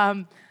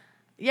 So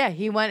yeah,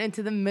 he went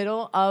into the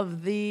middle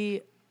of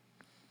the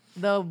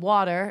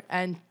water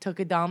and took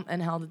a dump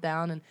and held it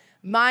down. And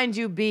mind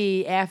you,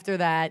 after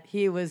that,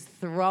 he was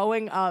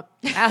throwing up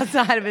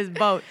outside of his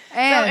boat. So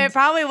And- it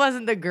probably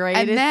wasn't the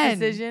greatest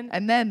decision.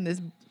 And then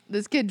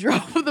this kid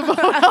drove the boat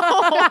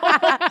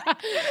home.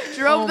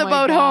 drove Oh the my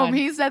boat God. home.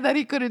 He said that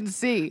he couldn't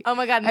see. Oh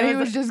my God, And he there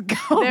was was just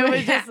going. there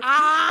was just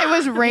it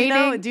was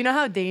raining. Do you know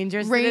how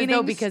dangerous it is Raining,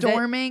 though? Because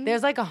storming.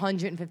 there's like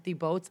 150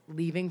 boats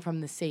leaving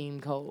from the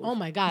same cove. Oh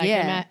my God.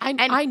 Yeah.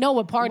 I know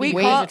what party we you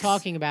guys call- are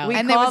talking about. we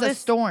and there call was a this-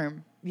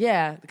 storm.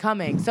 Yeah,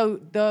 coming. So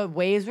the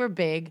waves were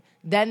big.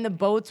 Then the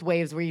boat's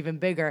waves were even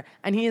bigger.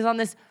 And he's on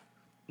this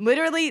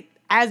literally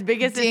as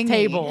big as Dinghy. this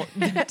table.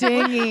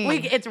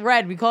 Dinghy. It's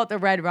red. We call it the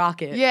Red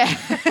Rocket. Yeah.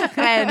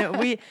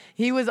 And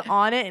he was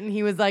on it and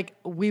he was like,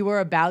 we were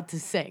about to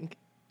sink.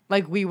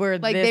 Like we were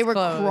like this they were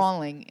close.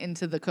 crawling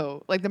into the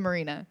cove, like the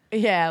marina.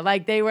 Yeah,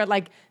 like they were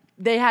like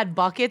they had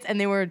buckets and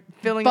they were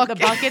filling up the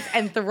buckets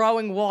and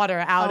throwing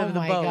water out oh of the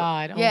my boat.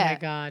 God. Oh yeah. my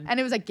God. And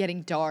it was like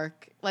getting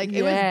dark. Like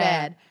it was Yeah.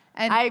 bad.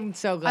 And I'm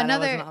so glad I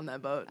wasn't on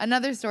that boat.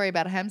 Another story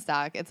about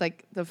Hemstock. It's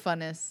like the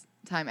funnest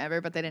time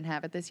ever, but they didn't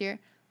have it this year.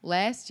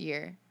 Last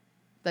year,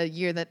 the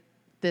year that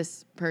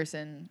this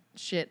person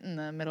shit in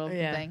the middle of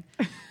Yeah. the thing,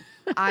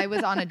 I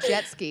was on a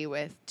jet ski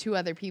with 2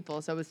 other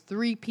people. So it was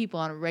 3 people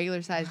on a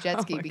regular sized jet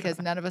ski because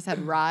none of us had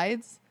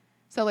rides.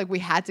 So like we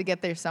had to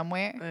get there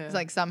somewhere. Yeah. It's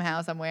like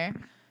somehow, somewhere.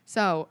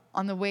 So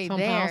on the way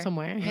Somehow, there,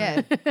 somewhere.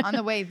 yeah, on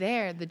the way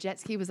there, the jet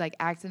ski was like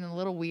acting a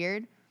little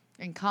weird,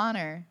 and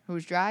Connor, who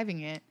was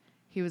driving it,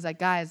 he was like,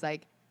 guys,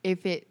 like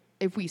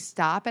if we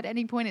stop at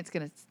any point, it's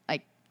gonna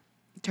like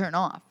turn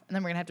off, and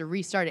then we're gonna have to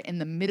restart it in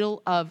the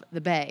middle of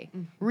the bay.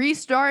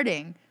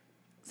 Restarting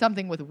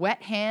something with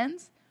wet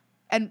hands,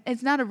 and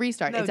it's not a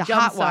restart; No, it's a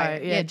jump hot start.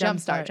 wire. Yeah, jump jump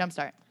start.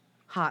 start.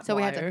 Hot So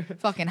we wire. have to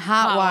fucking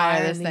hot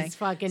wire this and thing. These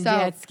fucking So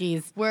jet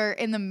skis. we're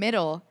in the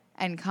middle,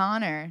 and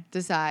Connor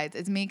decides,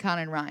 it's me,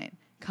 Connor, and Ryan.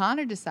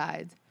 Connor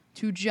decides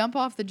to jump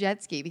off the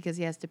jet ski because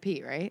he has to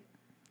pee, right?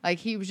 Like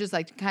he was just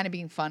like kind of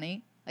being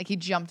funny. Like he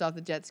jumped off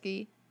the jet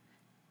ski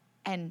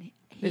and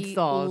It he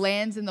stalls.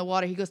 lands in the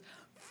water. He goes,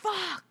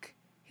 fuck.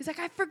 He's like,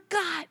 I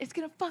forgot. It's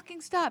going to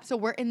fucking stop. So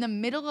we're in the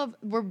middle of,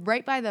 we're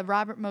right by the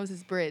Robert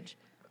Moses Bridge.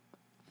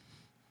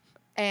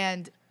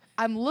 And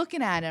I'm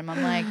looking at him.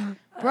 I'm like,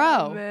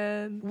 bro, Oh,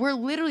 man. we're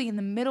literally in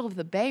the middle of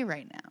the bay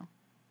right now.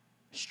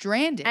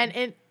 Stranded.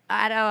 And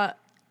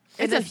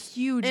It's a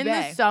huge in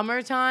bay. the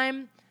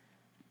summertime,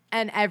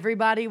 and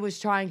everybody was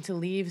trying to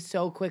leave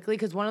so quickly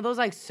because one of those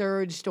like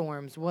surge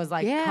storms was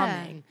like Yeah.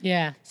 coming.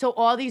 Yeah. So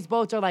all these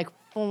boats are like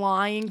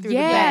flying through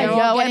Yeah, the They're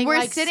bay. all yo, and getting, we're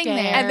like, sitting scared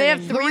there. And they have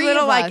and- 3 Three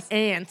little of like us.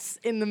 ants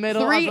in the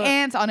middle. 3 of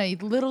ants on a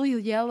little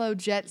yellow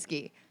jet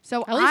ski.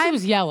 So At least it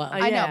was yellow. I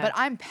know, Yeah. but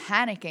I'm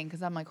panicking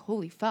because I'm like,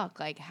 holy fuck!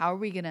 Like, how are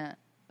we gonna?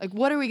 Like,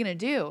 what are we gonna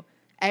do?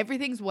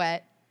 Everything's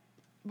wet.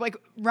 Like,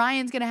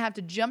 Ryan's gonna have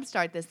to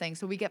jumpstart this thing.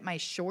 So we get my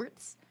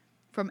shorts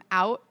from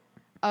out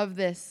of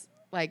this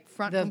like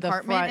front The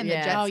compartment front, in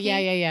yeah. the jet Oh,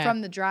 ski yeah.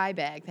 from the dry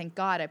bag. Thank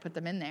God I put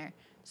them in there.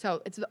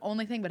 So it's the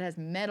only thing, but it has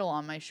metal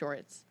on my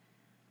shorts.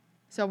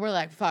 So we're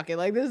like, fuck it.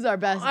 Like, this is our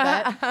best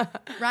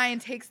bet. Ryan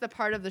takes the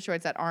part of the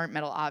shorts that aren't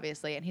metal,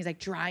 obviously, and he's like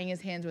drying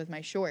his hands with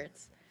my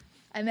shorts.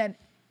 And then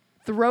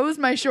throws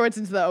my shorts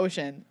into the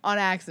ocean on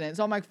accident.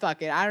 So I'm like,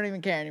 fuck it. I don't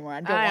even care anymore.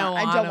 I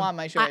don't want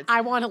my shorts.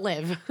 I want to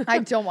live. I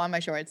don't want my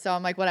shorts. So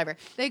I'm like, whatever.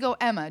 They go,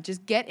 Emma,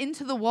 just get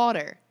into the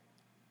water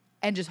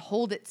and just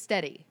hold it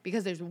steady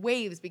because there's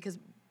waves because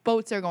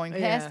boats are going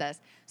past Yeah. us.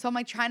 So I'm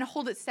like trying to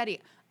hold it steady.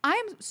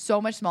 I'm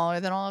so much smaller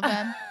than all of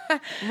them.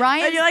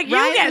 Ryan's, you're like, you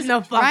get in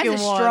the fucking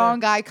Ryan's a water. strong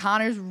guy.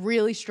 Connor's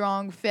really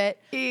strong, fit.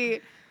 He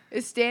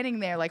is standing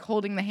there like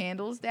holding the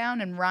handles down,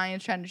 and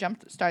Ryan's trying to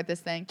jump start this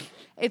thing.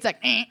 It's like,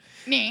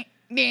 and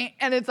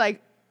it's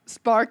like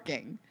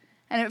sparking.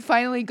 And it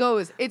finally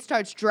goes. It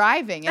starts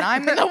driving, and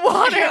I'm in the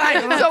water.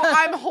 So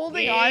I'm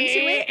holding on to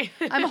it.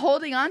 I'm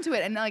holding on to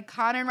it, and like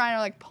Connor and Ryan are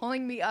like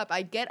pulling me up.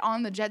 I get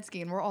on the jet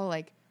ski, and we're all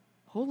like,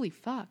 "Holy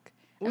fuck!"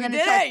 And We then did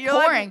it starts it. You're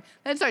like- pouring.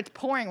 Then it starts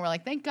pouring. We're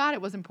like, "Thank God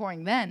it wasn't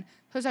pouring then."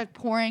 So it starts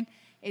pouring.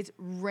 It's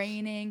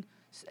raining.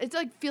 It's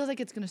like feels like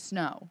it's gonna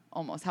snow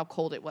almost. How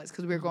cold it was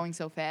because we were going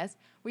so fast.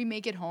 We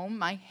make it home.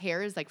 My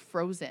hair is like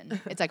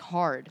frozen. It's like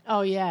hard.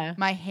 Oh yeah.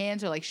 My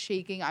hands are like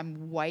shaking.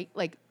 I'm white,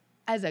 like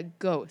as a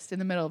ghost in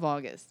the middle of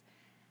August.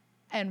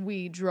 And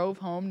we drove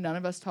home. None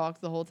of us talked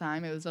the whole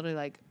time. It was literally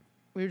like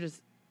we were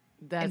just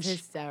That's in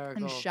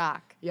hysterical.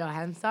 shock. Yo,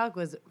 Hemstock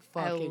was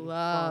fucking I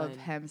love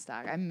fun.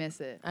 Hemstock. I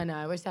miss it. I know.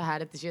 I wish I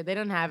had it this year. They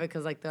don't have it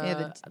because like Yeah,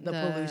 the the-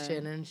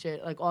 pollution and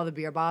shit, like all the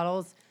beer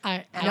bottles.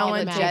 I And No all one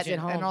the takes jet it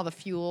home. and all the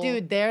fuel.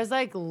 Dude, there's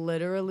like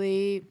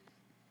literally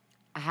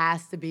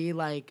has to be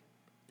like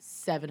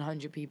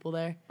 700 people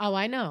there. Oh,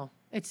 I know.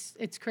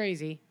 It's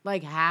crazy.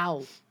 Like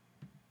how?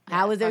 Yeah,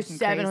 How is there fucking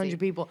 700 crazy.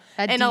 people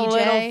that in DJ, a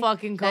little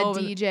fucking that cove?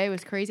 DJ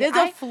was crazy. There's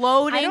I a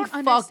floating don't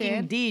fucking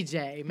understand.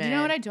 DJ, man. You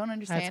know what I don't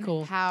understand?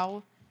 cool.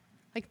 How,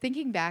 like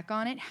thinking back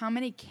on it, how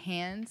many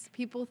cans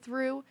people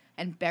threw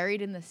and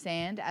buried in the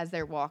sand as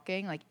they're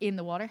walking, like in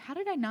the water. How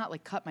did I not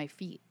like cut my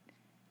feet?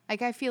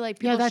 Like I feel like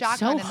people Yeah, that's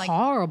shotgun so and like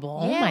horrible.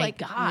 Oh Yeah, my like,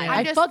 god. I'm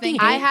I just fucking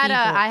thinking- hate I had people.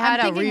 a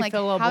I'm thinking,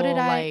 refillable like, how did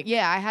I? like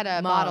Yeah, I had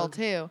a bottle mug.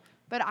 too,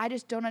 but I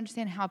just don't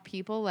understand how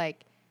people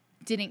like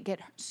didn't get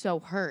so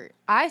hurt.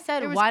 I said,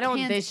 There was why don't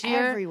cans this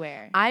year?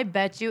 everywhere. I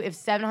bet you if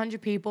 700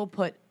 people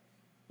put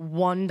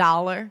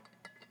 $1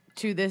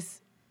 to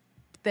this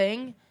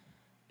thing,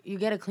 you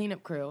get a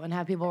cleanup crew and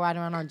have people ride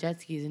around on jet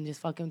skis and just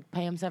fucking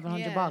pay them $700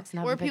 and have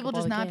or them pick people up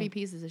all just the not be cans.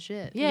 pieces of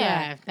shit.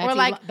 Yeah, that's or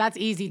like that's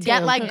easy too.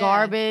 get like Yeah.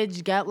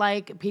 garbage, get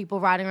like people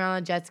riding around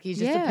on jet skis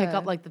just to pick Yeah.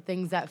 up like the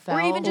things that fell.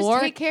 Or even just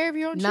Or take care of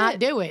your own not shit.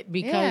 do it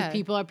because Yeah.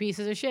 people are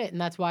pieces of shit, and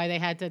that's why they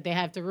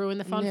have to ruin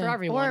the fun for Yeah.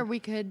 everyone. Or we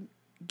could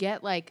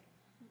get like,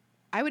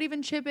 I would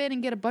even chip in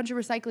and get a bunch of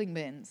recycling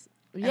bins.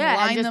 And yeah,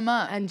 line and just, them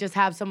up. and just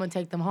have someone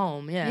take them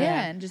home. Yeah,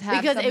 Yeah, and just have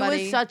because it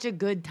somebody- was such a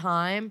good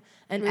time,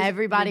 and It was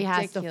everybody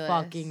has to ridiculous.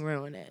 fucking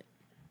ruin it.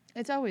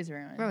 It's always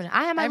ruined. Ruin it.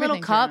 I had my little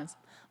Everything's cup,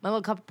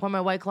 ruined. pour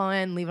my White Claw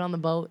in, leave it on the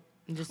boat,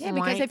 and just Yeah,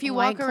 because if you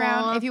White walk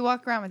around, Claw. if you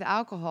walk around with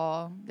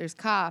alcohol, there's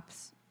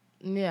cops.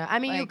 Yeah, I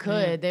mean you Like,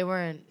 could. They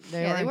weren't.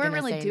 They They weren't gonna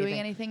really say doing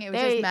anything. It was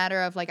They- just a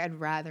matter of like, I'd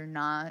rather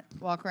not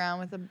walk around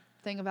with a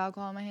thing of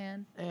alcohol in my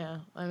hand. Yeah,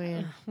 I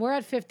mean, We're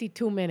at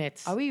 52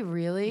 minutes. are we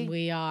really?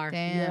 We are.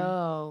 Damn.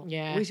 Yo,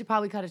 Yeah. We should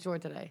probably cut it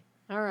short today.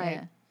 All right.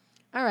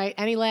 Yeah. All right.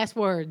 Any last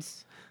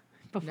words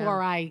before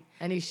No. I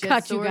Any shit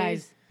cut stories? you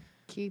guys?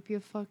 Keep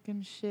your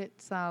fucking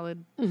shit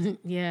solid.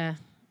 Yeah,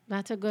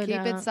 that's a good.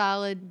 Keep it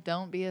solid.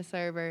 Don't be a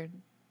server.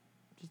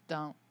 Just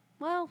don't.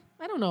 Well,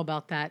 I don't know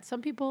about that.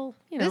 Some people,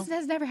 you know. This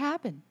has never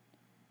happened.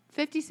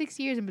 56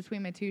 years in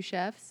between my two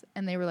chefs,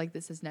 and they were like,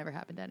 "This has never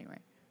happened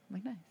anywhere." I'm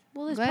like, nice.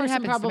 Well, this Glad it person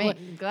happens to probably.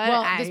 me. Glad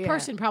Well, I- this yeah.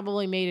 person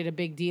probably made it a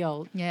big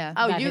deal. Yeah.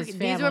 Oh, that you. his These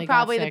family were got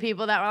probably the sick.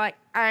 people that were like,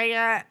 I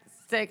got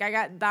sick. I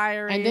got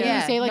diarrhea. And didn't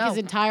Yeah, he say like no. his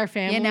entire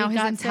family? Yeah, now his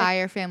got sick?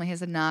 entire family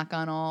has a knock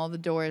on all the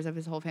doors of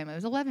his whole family. It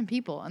was 11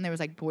 people, and there was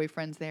like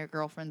boyfriends there,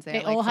 girlfriends there. They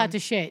like, all had from- to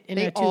shit in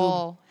They a tube.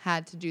 all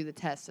had to do the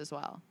test as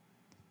well.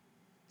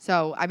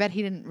 So I bet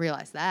he didn't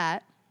realize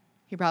that.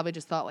 He probably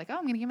just thought like, "Oh,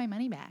 I'm gonna get my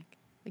money back."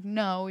 Like,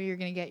 no, you're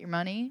gonna get your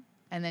money,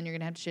 and then you're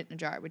gonna have to shit in a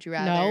jar. Would you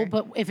rather? No,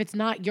 but if it's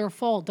not your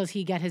fault, does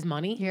he get his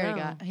money?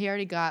 No. he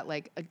already got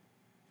like a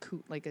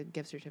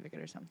gift certificate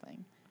or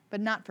something,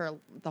 but not for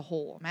the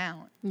whole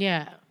amount.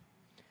 Yeah.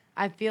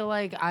 I feel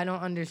like I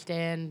don't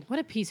understand. What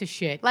a piece of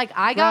shit. Like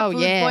I got Bro,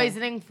 food yeah.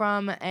 poisoning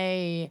from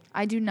a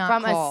I do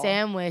not a call.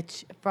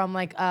 sandwich from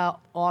like a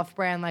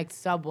off-brand like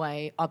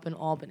Subway up in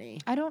Albany,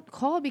 I don't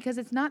call because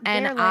it's not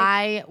and there. Like,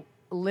 I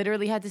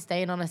literally had to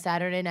stay in on a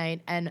Saturday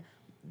night, and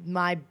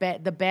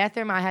the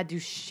bathroom I had to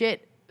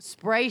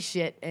spray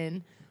shit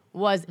in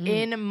was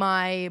in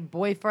my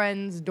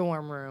boyfriend's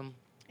dorm room.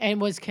 And it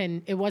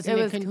wasn't It was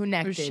it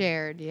connected. was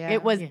shared. Yeah,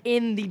 It was Yeah.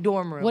 in the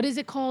dorm room. What is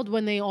it called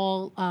when they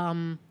all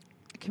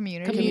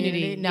community.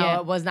 Community. No, Yeah.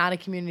 it was not a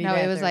community. No,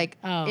 it was bathroom. like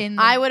Oh. in.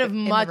 The, I would have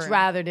in the much room.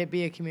 rathered it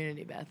be a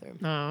community bathroom.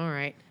 Oh, all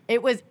right.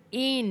 It was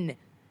in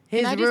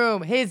his I just-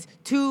 room, his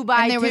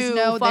 2x2 And there was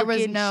no,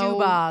 fucking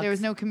shoebox. there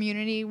was no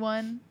community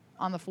one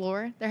on the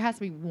floor. There has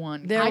to be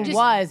one. There I just-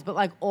 was, but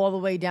like all the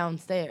way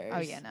downstairs. Oh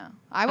yeah, no.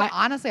 I would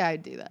honestly,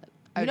 I'd do that.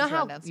 I You would know just run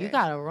how downstairs. you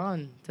gotta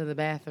run to the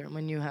bathroom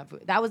when you have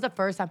food. That was the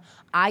first time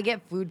I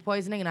get food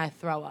poisoning and I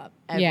throw up.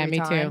 Every Yeah, me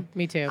too. time.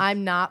 Me too.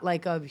 I'm not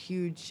like a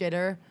huge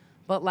shitter,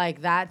 but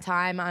like that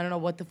time, I don't know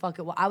what the fuck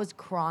it was. I was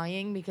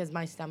crying because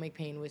my stomach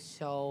pain was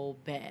so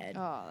bad.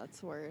 Oh,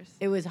 that's worse.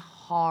 It was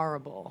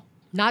horrible.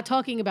 Not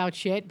talking about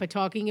shit, but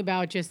talking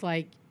about just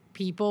like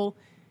people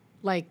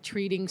like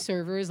treating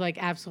servers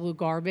like absolute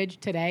garbage.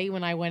 Today,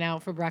 when I went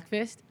out for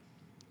breakfast,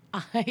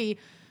 I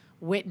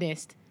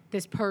witnessed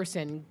this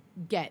person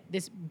get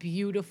this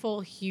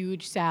beautiful,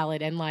 huge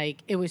salad, and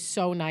like it was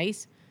so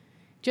nice.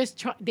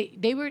 Just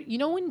they were, you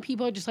know, when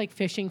people are just like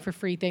fishing for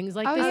free things,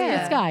 like Oh, this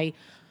yeah. guy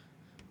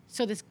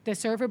So the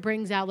server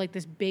brings out like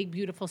this big,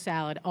 beautiful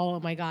salad.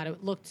 Oh my God,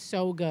 it looked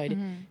so good.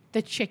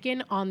 The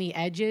chicken on the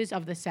edges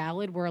of the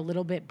salad were a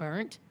little bit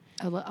burnt.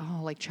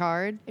 Like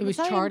charred? It was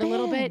That's not charred a even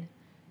little bad. bit.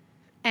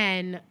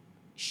 And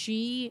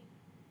she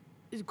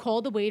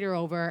called the waiter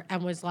over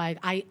and was like,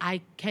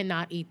 I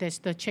cannot eat this.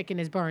 The chicken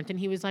is burnt. And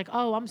he was like,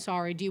 oh, I'm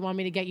sorry. Do you want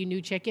me to get you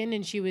new chicken?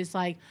 And she was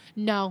like,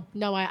 no,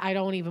 I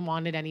don't even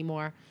want it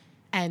anymore.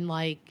 And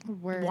like,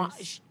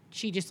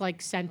 she just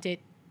like sent it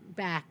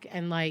back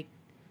and like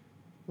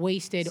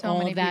wasted So all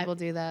many of that. people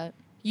do that.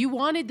 You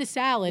wanted the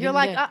salad. You're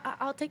and like, the-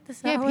 I'll take the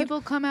salad. Yeah,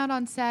 people come out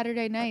on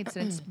Saturday nights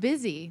and it's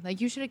busy. Like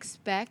you should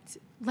expect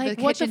Like,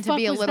 the what the kitchen to fuck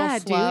be a was little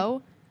that, dude?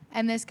 slow.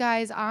 And this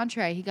guy's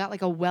entree, he got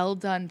like a well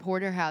done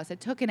porterhouse. It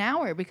took an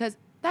hour because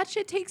that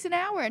shit takes an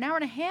hour and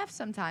a half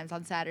sometimes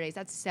on Saturdays.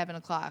 That's 7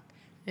 o'clock.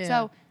 Yeah.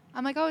 So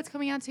I'm like, oh, it's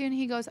coming out soon.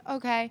 He goes,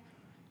 okay.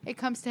 It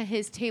comes to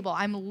his table.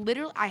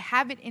 I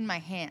have it in my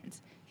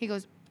hands. He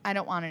goes, I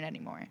don't want it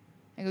anymore.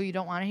 I go, you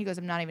don't want it? He goes,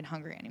 I'm not even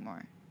hungry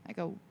anymore. I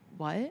go,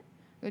 what? I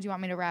go, do you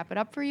want me to wrap it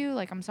up for you?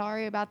 Like, I'm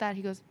sorry about that.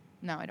 He goes,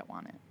 no, I don't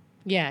want it.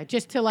 yeah,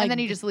 just to like. And then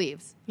he just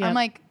leaves. Yeah. I'm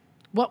like,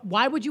 What?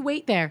 Why would you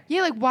wait there?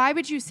 yeah, like, why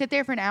would you sit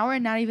there for an hour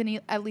and not even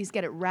at least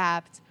get it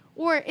wrapped?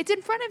 Or it's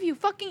in front of you.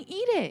 Fucking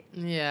eat it.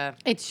 Yeah.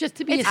 It's just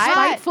to be It's a hot.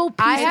 spiteful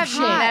piece I of have shit.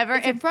 never-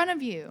 It's in front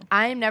of you.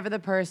 I am never the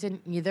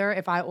person either.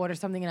 If I order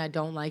something and I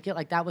don't like it,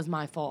 like that was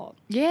my fault.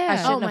 Yeah. I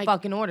shouldn't my- have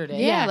fucking ordered it.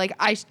 Yeah, Yeah. like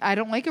I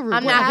don't like a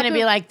rhubarb. I'm not gonna be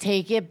happened- like,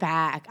 take it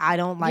back. I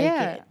don't like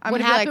yeah, it. I'm What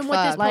gonna be happened like,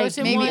 with this fuck. Like,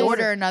 person maybe was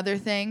order another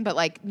thing, but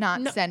like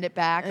not No. send it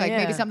back. Like Yeah.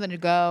 maybe something to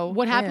go.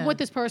 What happened Yeah. with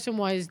this person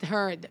was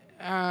her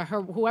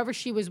whoever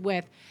she was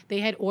with, they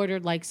had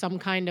ordered like some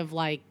kind of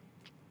like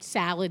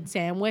salad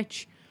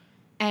sandwich,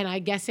 and I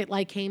guess it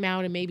like came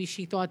out and maybe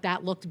she thought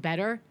that looked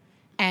better,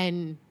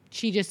 and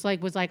she just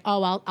like was like,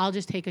 oh, I'll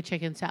just take a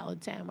chicken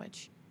salad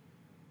sandwich,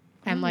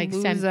 and like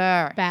send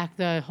Loser. back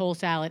the whole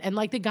salad, and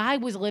like the guy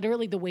was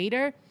literally the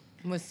waiter.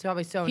 It was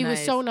probably so He nice.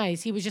 was so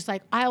nice. He was just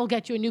like, I'll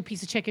get you a new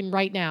piece of chicken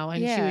right now,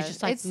 and yeah, she was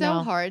just like, it's so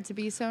no. hard to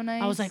be so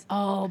nice. I was like,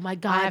 oh my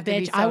god, have to be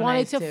bitch! so I wanted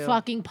nice, to too.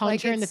 fucking punch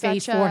Like, her in the it's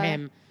face such for a-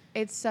 him.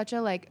 It's such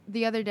a like.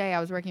 The other day I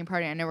was working a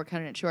party. I know we're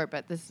cutting it short,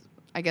 but this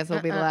I guess will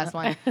be the last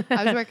one.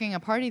 I was working a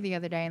party the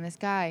other day, and this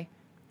guy,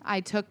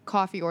 I took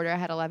coffee order. I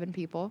had 11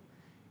 people,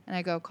 and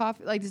I go,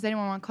 coffee. Like, does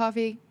anyone want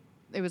coffee?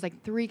 It was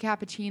like 3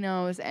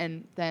 cappuccinos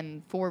and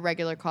then 4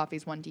 regular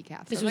coffees, 1 decaf.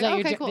 So This I was like, at your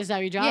okay, jo- cool. this is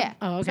at your job? Yeah.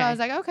 Oh, So okay. I was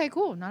like, okay,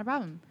 cool, not a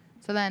problem.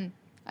 So then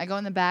I go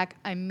in the back.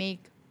 I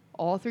make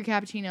all 3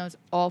 cappuccinos,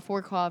 all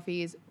 4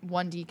 coffees,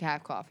 1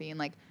 decaf coffee, and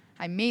like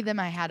I made them.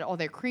 I had all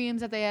their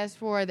creams that they asked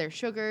for, their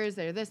sugars,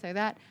 their this, their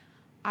that.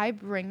 I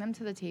bring them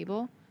to the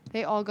table.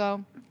 They all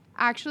go,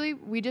 actually,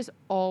 we just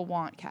all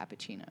want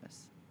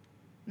cappuccinos.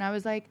 And I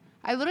was like,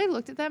 I literally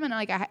looked at them and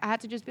like I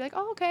had to just be like,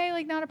 oh, okay,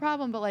 like not a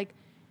problem. But like,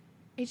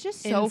 it's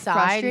just so Inside,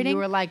 frustrating. you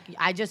were like,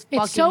 I just It's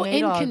fucking so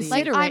made all these.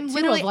 inconsiderate. like I'm too,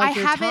 literally, of, like, I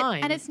your have time.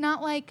 it, and it's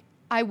not like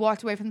I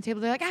walked away from the table.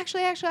 They're like,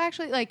 actually,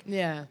 like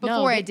Yeah. No,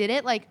 before I they- did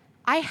it, like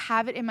I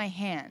have it in my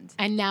hand.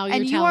 And now you're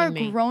and you telling are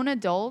me. grown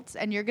adults,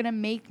 and you're gonna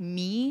make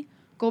me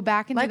go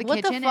back into Like, the what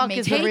the kitchen fuck and make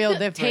is the real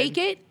difference?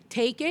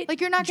 Take it. Like,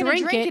 you're not gonna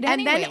drink it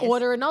and then anyways.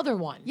 order another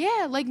one.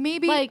 Yeah, like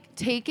maybe Like-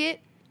 take it,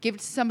 give it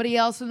to somebody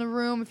else in the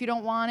room if you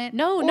don't want it.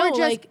 No, or no, just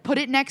like- put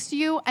it next to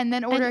you and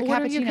then order a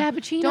order cappuccino. your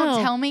cappuccino.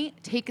 Don't tell me,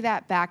 take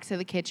that back to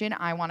the kitchen.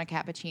 I want a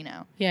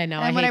cappuccino. Yeah, no.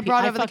 And when I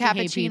brought over the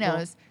fucking hate people.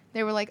 cappuccinos,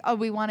 they were like, oh,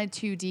 we wanted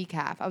 2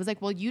 decaf. I was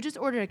like, well, you just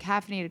ordered a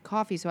caffeinated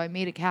coffee, so I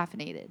made it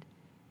caffeinated.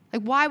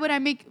 Like, why would I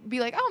be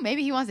like, oh,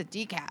 maybe he wants a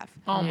decaf?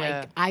 Oh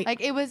Yeah. my!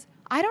 Like, it was,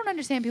 I don't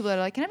understand people that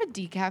are like, can I have a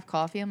decaf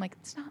coffee? I'm like,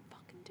 it's not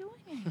fucking doing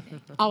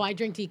anything. I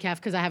drink decaf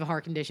because I have a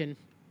heart condition.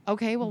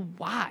 Okay, well,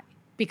 why?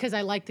 Because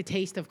I like the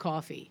taste of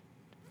coffee.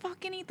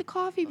 Fucking eat the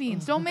coffee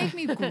beans. Don't make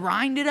me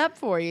grind it up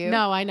for you.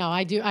 No, I know.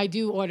 I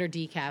do order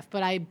decaf,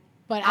 but I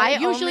I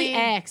usually only-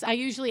 ask. I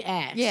usually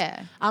ask.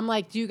 Yeah. I'm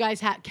like, do you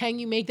guys can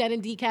you make that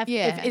in decaf?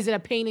 Yeah. Is it a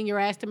pain in your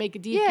ass to make a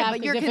decaf? Yeah, but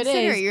 'Cause you're if it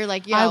considerate. is, You're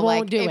like, yo, I won't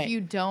like, do if it. you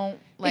don't,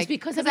 like,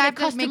 because I'm I in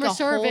have to make customer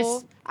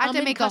service. I have I'm to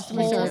in make a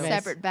customer whole service.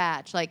 separate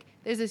batch. Like,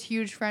 there's this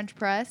huge French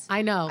press.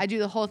 I know. I do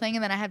the whole thing,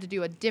 and then I have to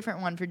do a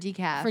different one for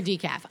decaf. For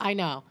decaf, I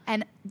know.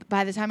 And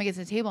by the time it gets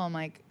to the table, I'm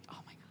like, oh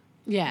my god.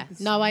 Yeah,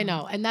 no, I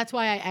know, and that's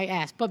why I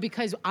asked. But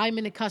because I'm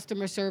in a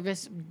customer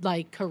service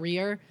like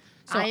career,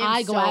 so I am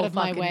I go so out of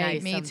my fucking way.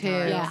 nice Me too.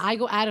 sometimes. Yeah, I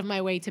go out of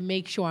my way to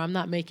make sure I'm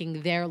not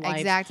making their life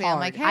Exactly. hard. I'm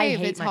like, I hey, if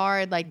hate it's my-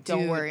 hard, like,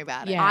 don't Dude, worry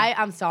about it. yeah.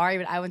 I'm sorry,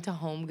 but I went to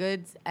Home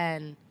Goods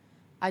and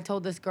I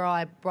told this girl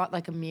I brought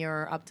like a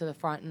mirror up to the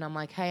front and I'm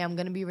like, hey, I'm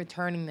gonna be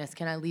returning this.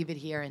 Can I leave it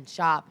here and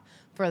shop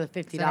for the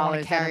 $50 So I don't want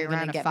that to carry I'm gonna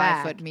around a get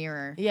 5-foot back?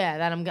 mirror. Yeah,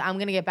 that I'm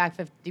gonna get back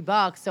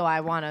 $50, so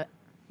I want to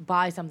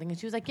buy something. And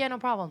she was like, yeah, no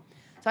problem.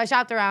 So I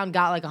shopped around,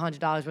 got like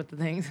 $100 worth of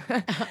things. Oh,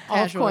 of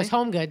Casually. course,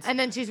 Home Goods. And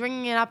then she's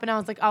ringing it up, and I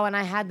was like, oh, and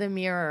I had the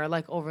mirror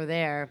like over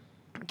there.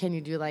 Can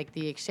you do like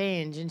the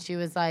exchange? And she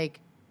was like,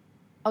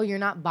 oh, you're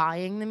not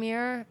buying the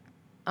mirror?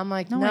 I'm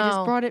like, no. No, I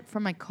just brought it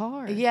from my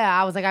car.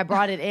 Yeah, I was like, I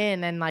brought it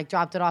in and like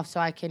dropped it off so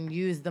I can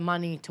use the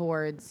money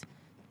towards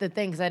the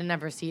things I didn't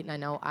ever see it. And I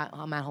know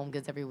I'm at Home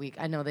Goods every week.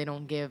 I know they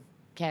don't give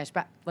cash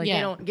back. Like Yeah.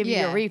 they don't give you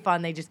your Yeah.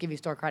 refund. They just give you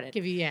store credit.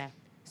 Give you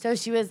So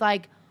she was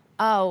like,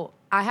 "Oh,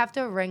 I have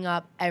to ring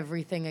up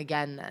everything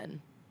again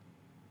then."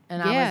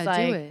 And I Yeah, was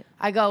like, do it.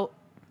 I go,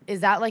 "Is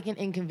that like an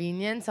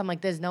inconvenience?" I'm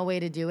like, "There's no way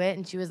to do it."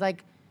 And she was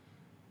like,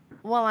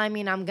 "Well, I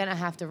mean, I'm gonna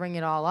have to ring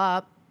it all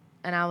up."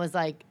 And I was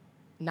like,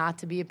 not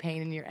to be a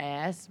pain in your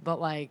ass, but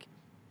like,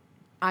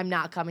 I'm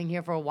not coming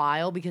here for a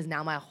while because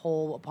now my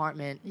whole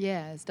apartment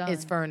Yeah, it's done.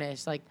 is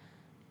furnished. Like,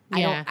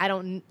 Yeah. I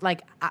don't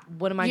like.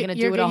 What am I You- gonna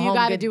you're do with a gonna- you home?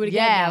 gotta good- do it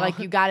again Yeah, now. like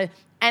you gotta.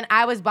 And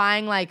I was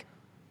buying like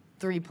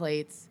 3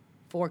 plates,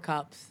 4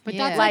 cups. But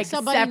Yeah. that's like Like,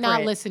 somebody not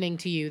separate. listening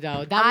to you,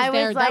 though. That was I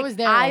their, was like, that was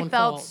their I own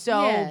felt fault.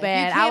 so Yeah, you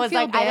bad. I can't was feel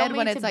like, I bad don't mean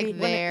when to it's, like, be-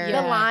 there. The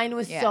Yeah. line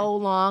was Yeah. so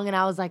long, and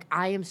I was like,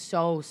 I am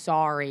so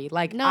sorry.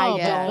 Like, No, I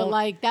Yeah. but don't.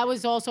 like that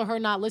was also her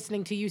not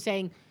listening to you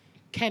saying,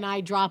 "Can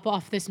I drop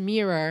off this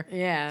mirror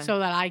Yeah. so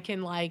that I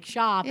can like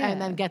shop Yeah.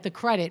 and then get the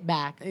credit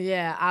back?"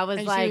 Yeah, I was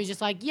And like, she was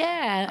just like,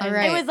 "Yeah." All and-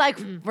 right. it was like,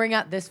 bring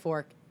out this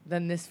fork,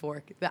 then this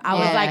fork. I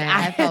was Yeah, like,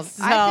 I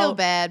feel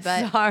bad,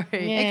 but sorry.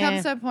 Yeah. it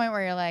comes to a point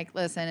where you're like,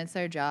 listen, it's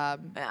their job.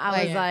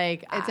 I was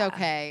like, it's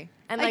okay.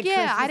 and, like, like,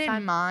 yeah, I Christmas didn't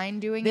time,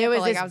 mind doing There it, was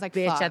but like, this I was like,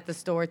 bitch fuck. at the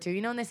store too.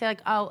 You know when they say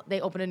like, oh,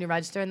 they open a new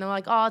register and they're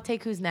like, oh, I'll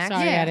take who's next.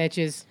 Sorry, Yeah. I got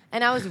itches.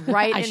 And I was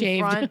right I in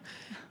shaved. front.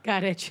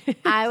 Got itches.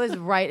 I was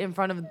right in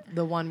front of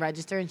the one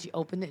register, and she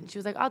opened it, and she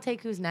was like, I'll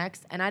take who's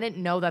next. And I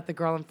didn't know that the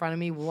girl in front of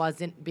me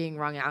wasn't being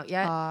rung out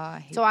yet.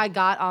 So I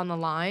got on the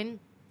line,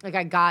 like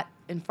I got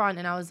in front,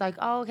 and I was like,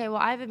 oh, okay, well,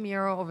 I have a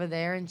mirror over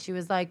there. And she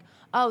was like,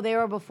 oh, they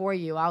were before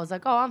you. I was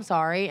like, oh, I'm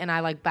sorry. And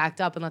I like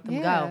backed up and let them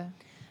Yeah. go.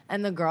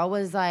 And the girl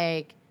was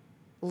like,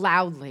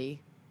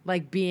 loudly,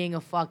 like being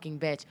a fucking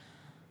bitch.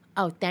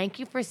 Oh, thank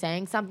you for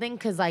saying something,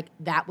 because like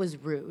that was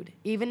rude.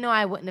 Even though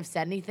I wouldn't have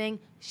said anything,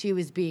 she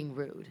was being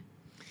rude.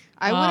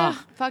 I would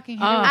have fucking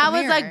hit her with I the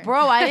was mirror. like,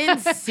 bro, I didn't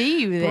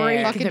see you there.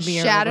 Break fucking the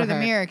mirror shatter over the her.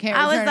 mirror. Can't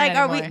I was return like, it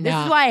are we? anymore. This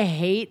Nah. is why I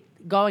hate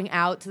going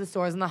out to the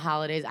stores on the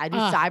holidays. I do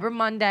Cyber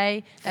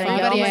Monday. And I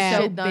get all Everybody my Yeah. is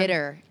so shit done.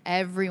 bitter.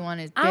 Everyone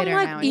is I'm bitter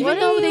like, now. Even What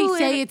though are they you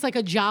say in- it's like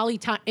a jolly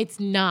time, it's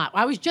not.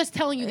 I was just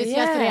telling you this Yeah,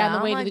 yesterday on the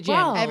I'm way like, to the gym.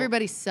 bro.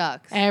 Everybody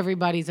sucks.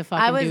 Everybody's a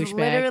fucking I was douchebag.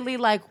 literally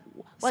like,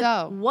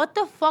 So- what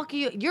the fuck are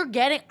you? You're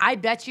getting. I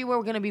bet you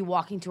we're gonna be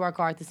walking to our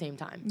car at the same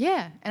time.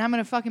 Yeah, and I'm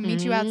gonna fucking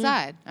meet you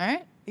outside. All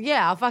right,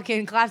 Yeah, I'll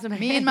fucking clap some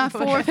me and my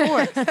 4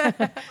 forks.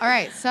 All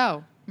right.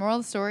 So, moral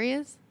of the story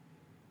is,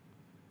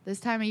 this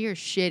time of year is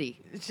shitty.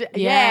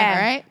 Yeah,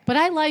 All right. But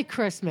I like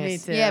Christmas.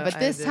 Me too. Yeah, but I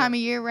this do. time of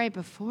year, right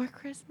before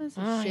Christmas, is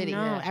I shitty.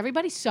 know.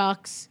 Everybody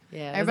sucks.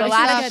 Yeah, there's Everybody a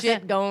lot of sucks.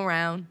 shit going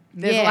around.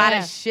 There's Yeah. a lot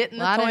of shit in A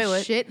the lot toilet,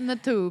 of shit in the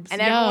tubes. and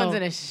Yo. everyone's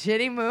in a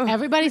shitty mood.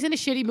 Everybody's in a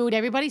shitty mood.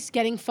 Everybody's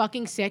getting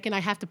fucking sick, and I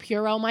have to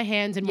Purell my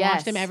hands and wash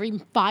Yes. them every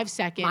 5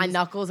 seconds. My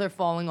knuckles are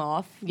falling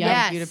off.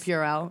 Yes. Thank you to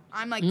Purell.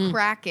 I'm like Mm.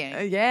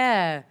 cracking.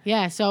 Yeah.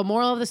 Yeah, so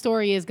moral of the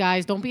story is,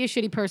 guys, don't be a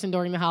shitty person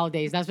during the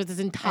holidays. That's what this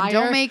entire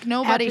don't make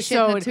nobody shit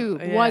in the episode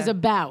tube. was Yeah.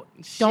 about.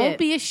 Shit. Don't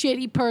be a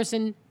shitty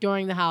person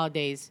during the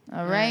holidays.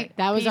 All right.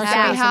 That was our Happy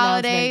service announcement.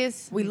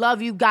 holidays. We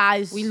love you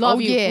guys. We love Oh,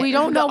 you. yeah. We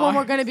don't know when The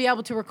we're going to be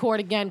able to record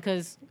again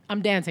because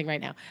I'm dancing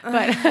right now.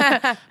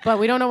 But but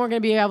we don't know when we're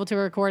going to be able to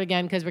record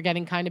again because we're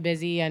getting kind of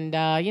busy and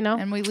you know.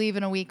 And we leave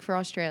in a week for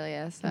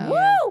Australia.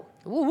 So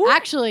Woo! Woo!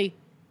 Actually,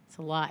 it's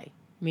a lie.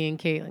 Me and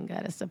Caitlin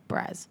got a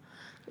surprise.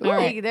 Ooh, All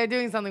right. They're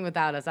doing something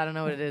without us. I don't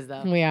know what it is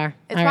though. We are.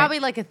 It's All right. probably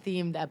like a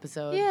themed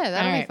episode. yeah,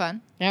 that'll All be right.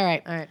 fun. All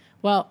right. All right.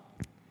 Well,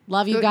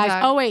 love you Guten guys.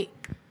 Tag. Oh, wait.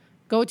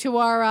 Go to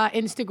our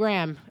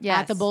Instagram Yes.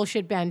 at The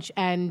Bullshit Bench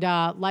and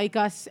like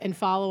us and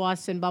follow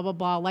us and blah, blah,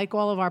 blah. Like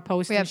all of our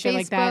posts We and have shit Facebook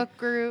like that.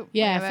 group.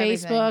 Yeah, we have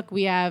everything. Facebook.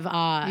 We have,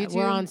 YouTube.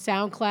 we're on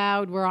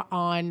SoundCloud. We're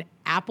on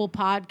Apple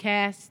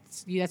Podcasts.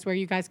 That's where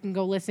you guys can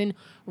go listen.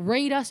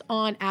 Rate us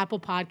on Apple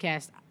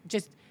Podcasts.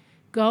 Just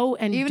go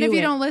and Even do if you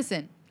it. don't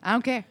listen, I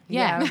don't care.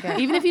 Yeah, Yeah,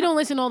 okay. even if you don't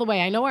listen all the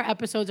way. I know our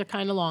episodes are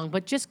kind of long,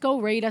 but just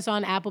go rate us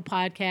on Apple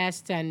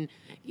Podcasts and,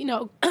 you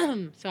know,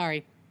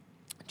 sorry,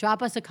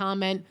 drop us a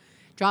comment,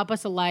 drop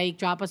us a like,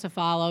 drop us a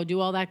follow, do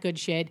all that good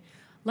shit.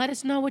 Let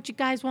us know what you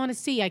guys want to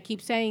see. I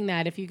keep saying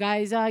that. If you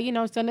guys, you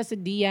know, send us a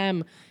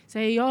DM,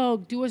 say, "Oh,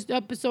 do an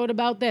episode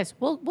about this."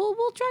 We'll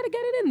try to get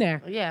it in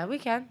there. Yeah, we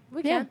can.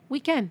 We Yeah, can. we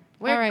can.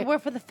 We're, all right. we're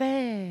for the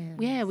fans.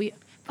 Yeah, we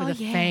for Oh, the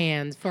yeah.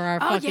 fans, for our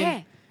Oh, fucking.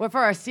 yeah. We're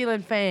for our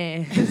ceiling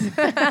fans.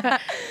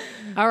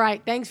 All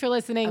right. Thanks for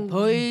listening.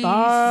 Peace.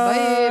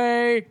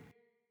 Bye. Bye.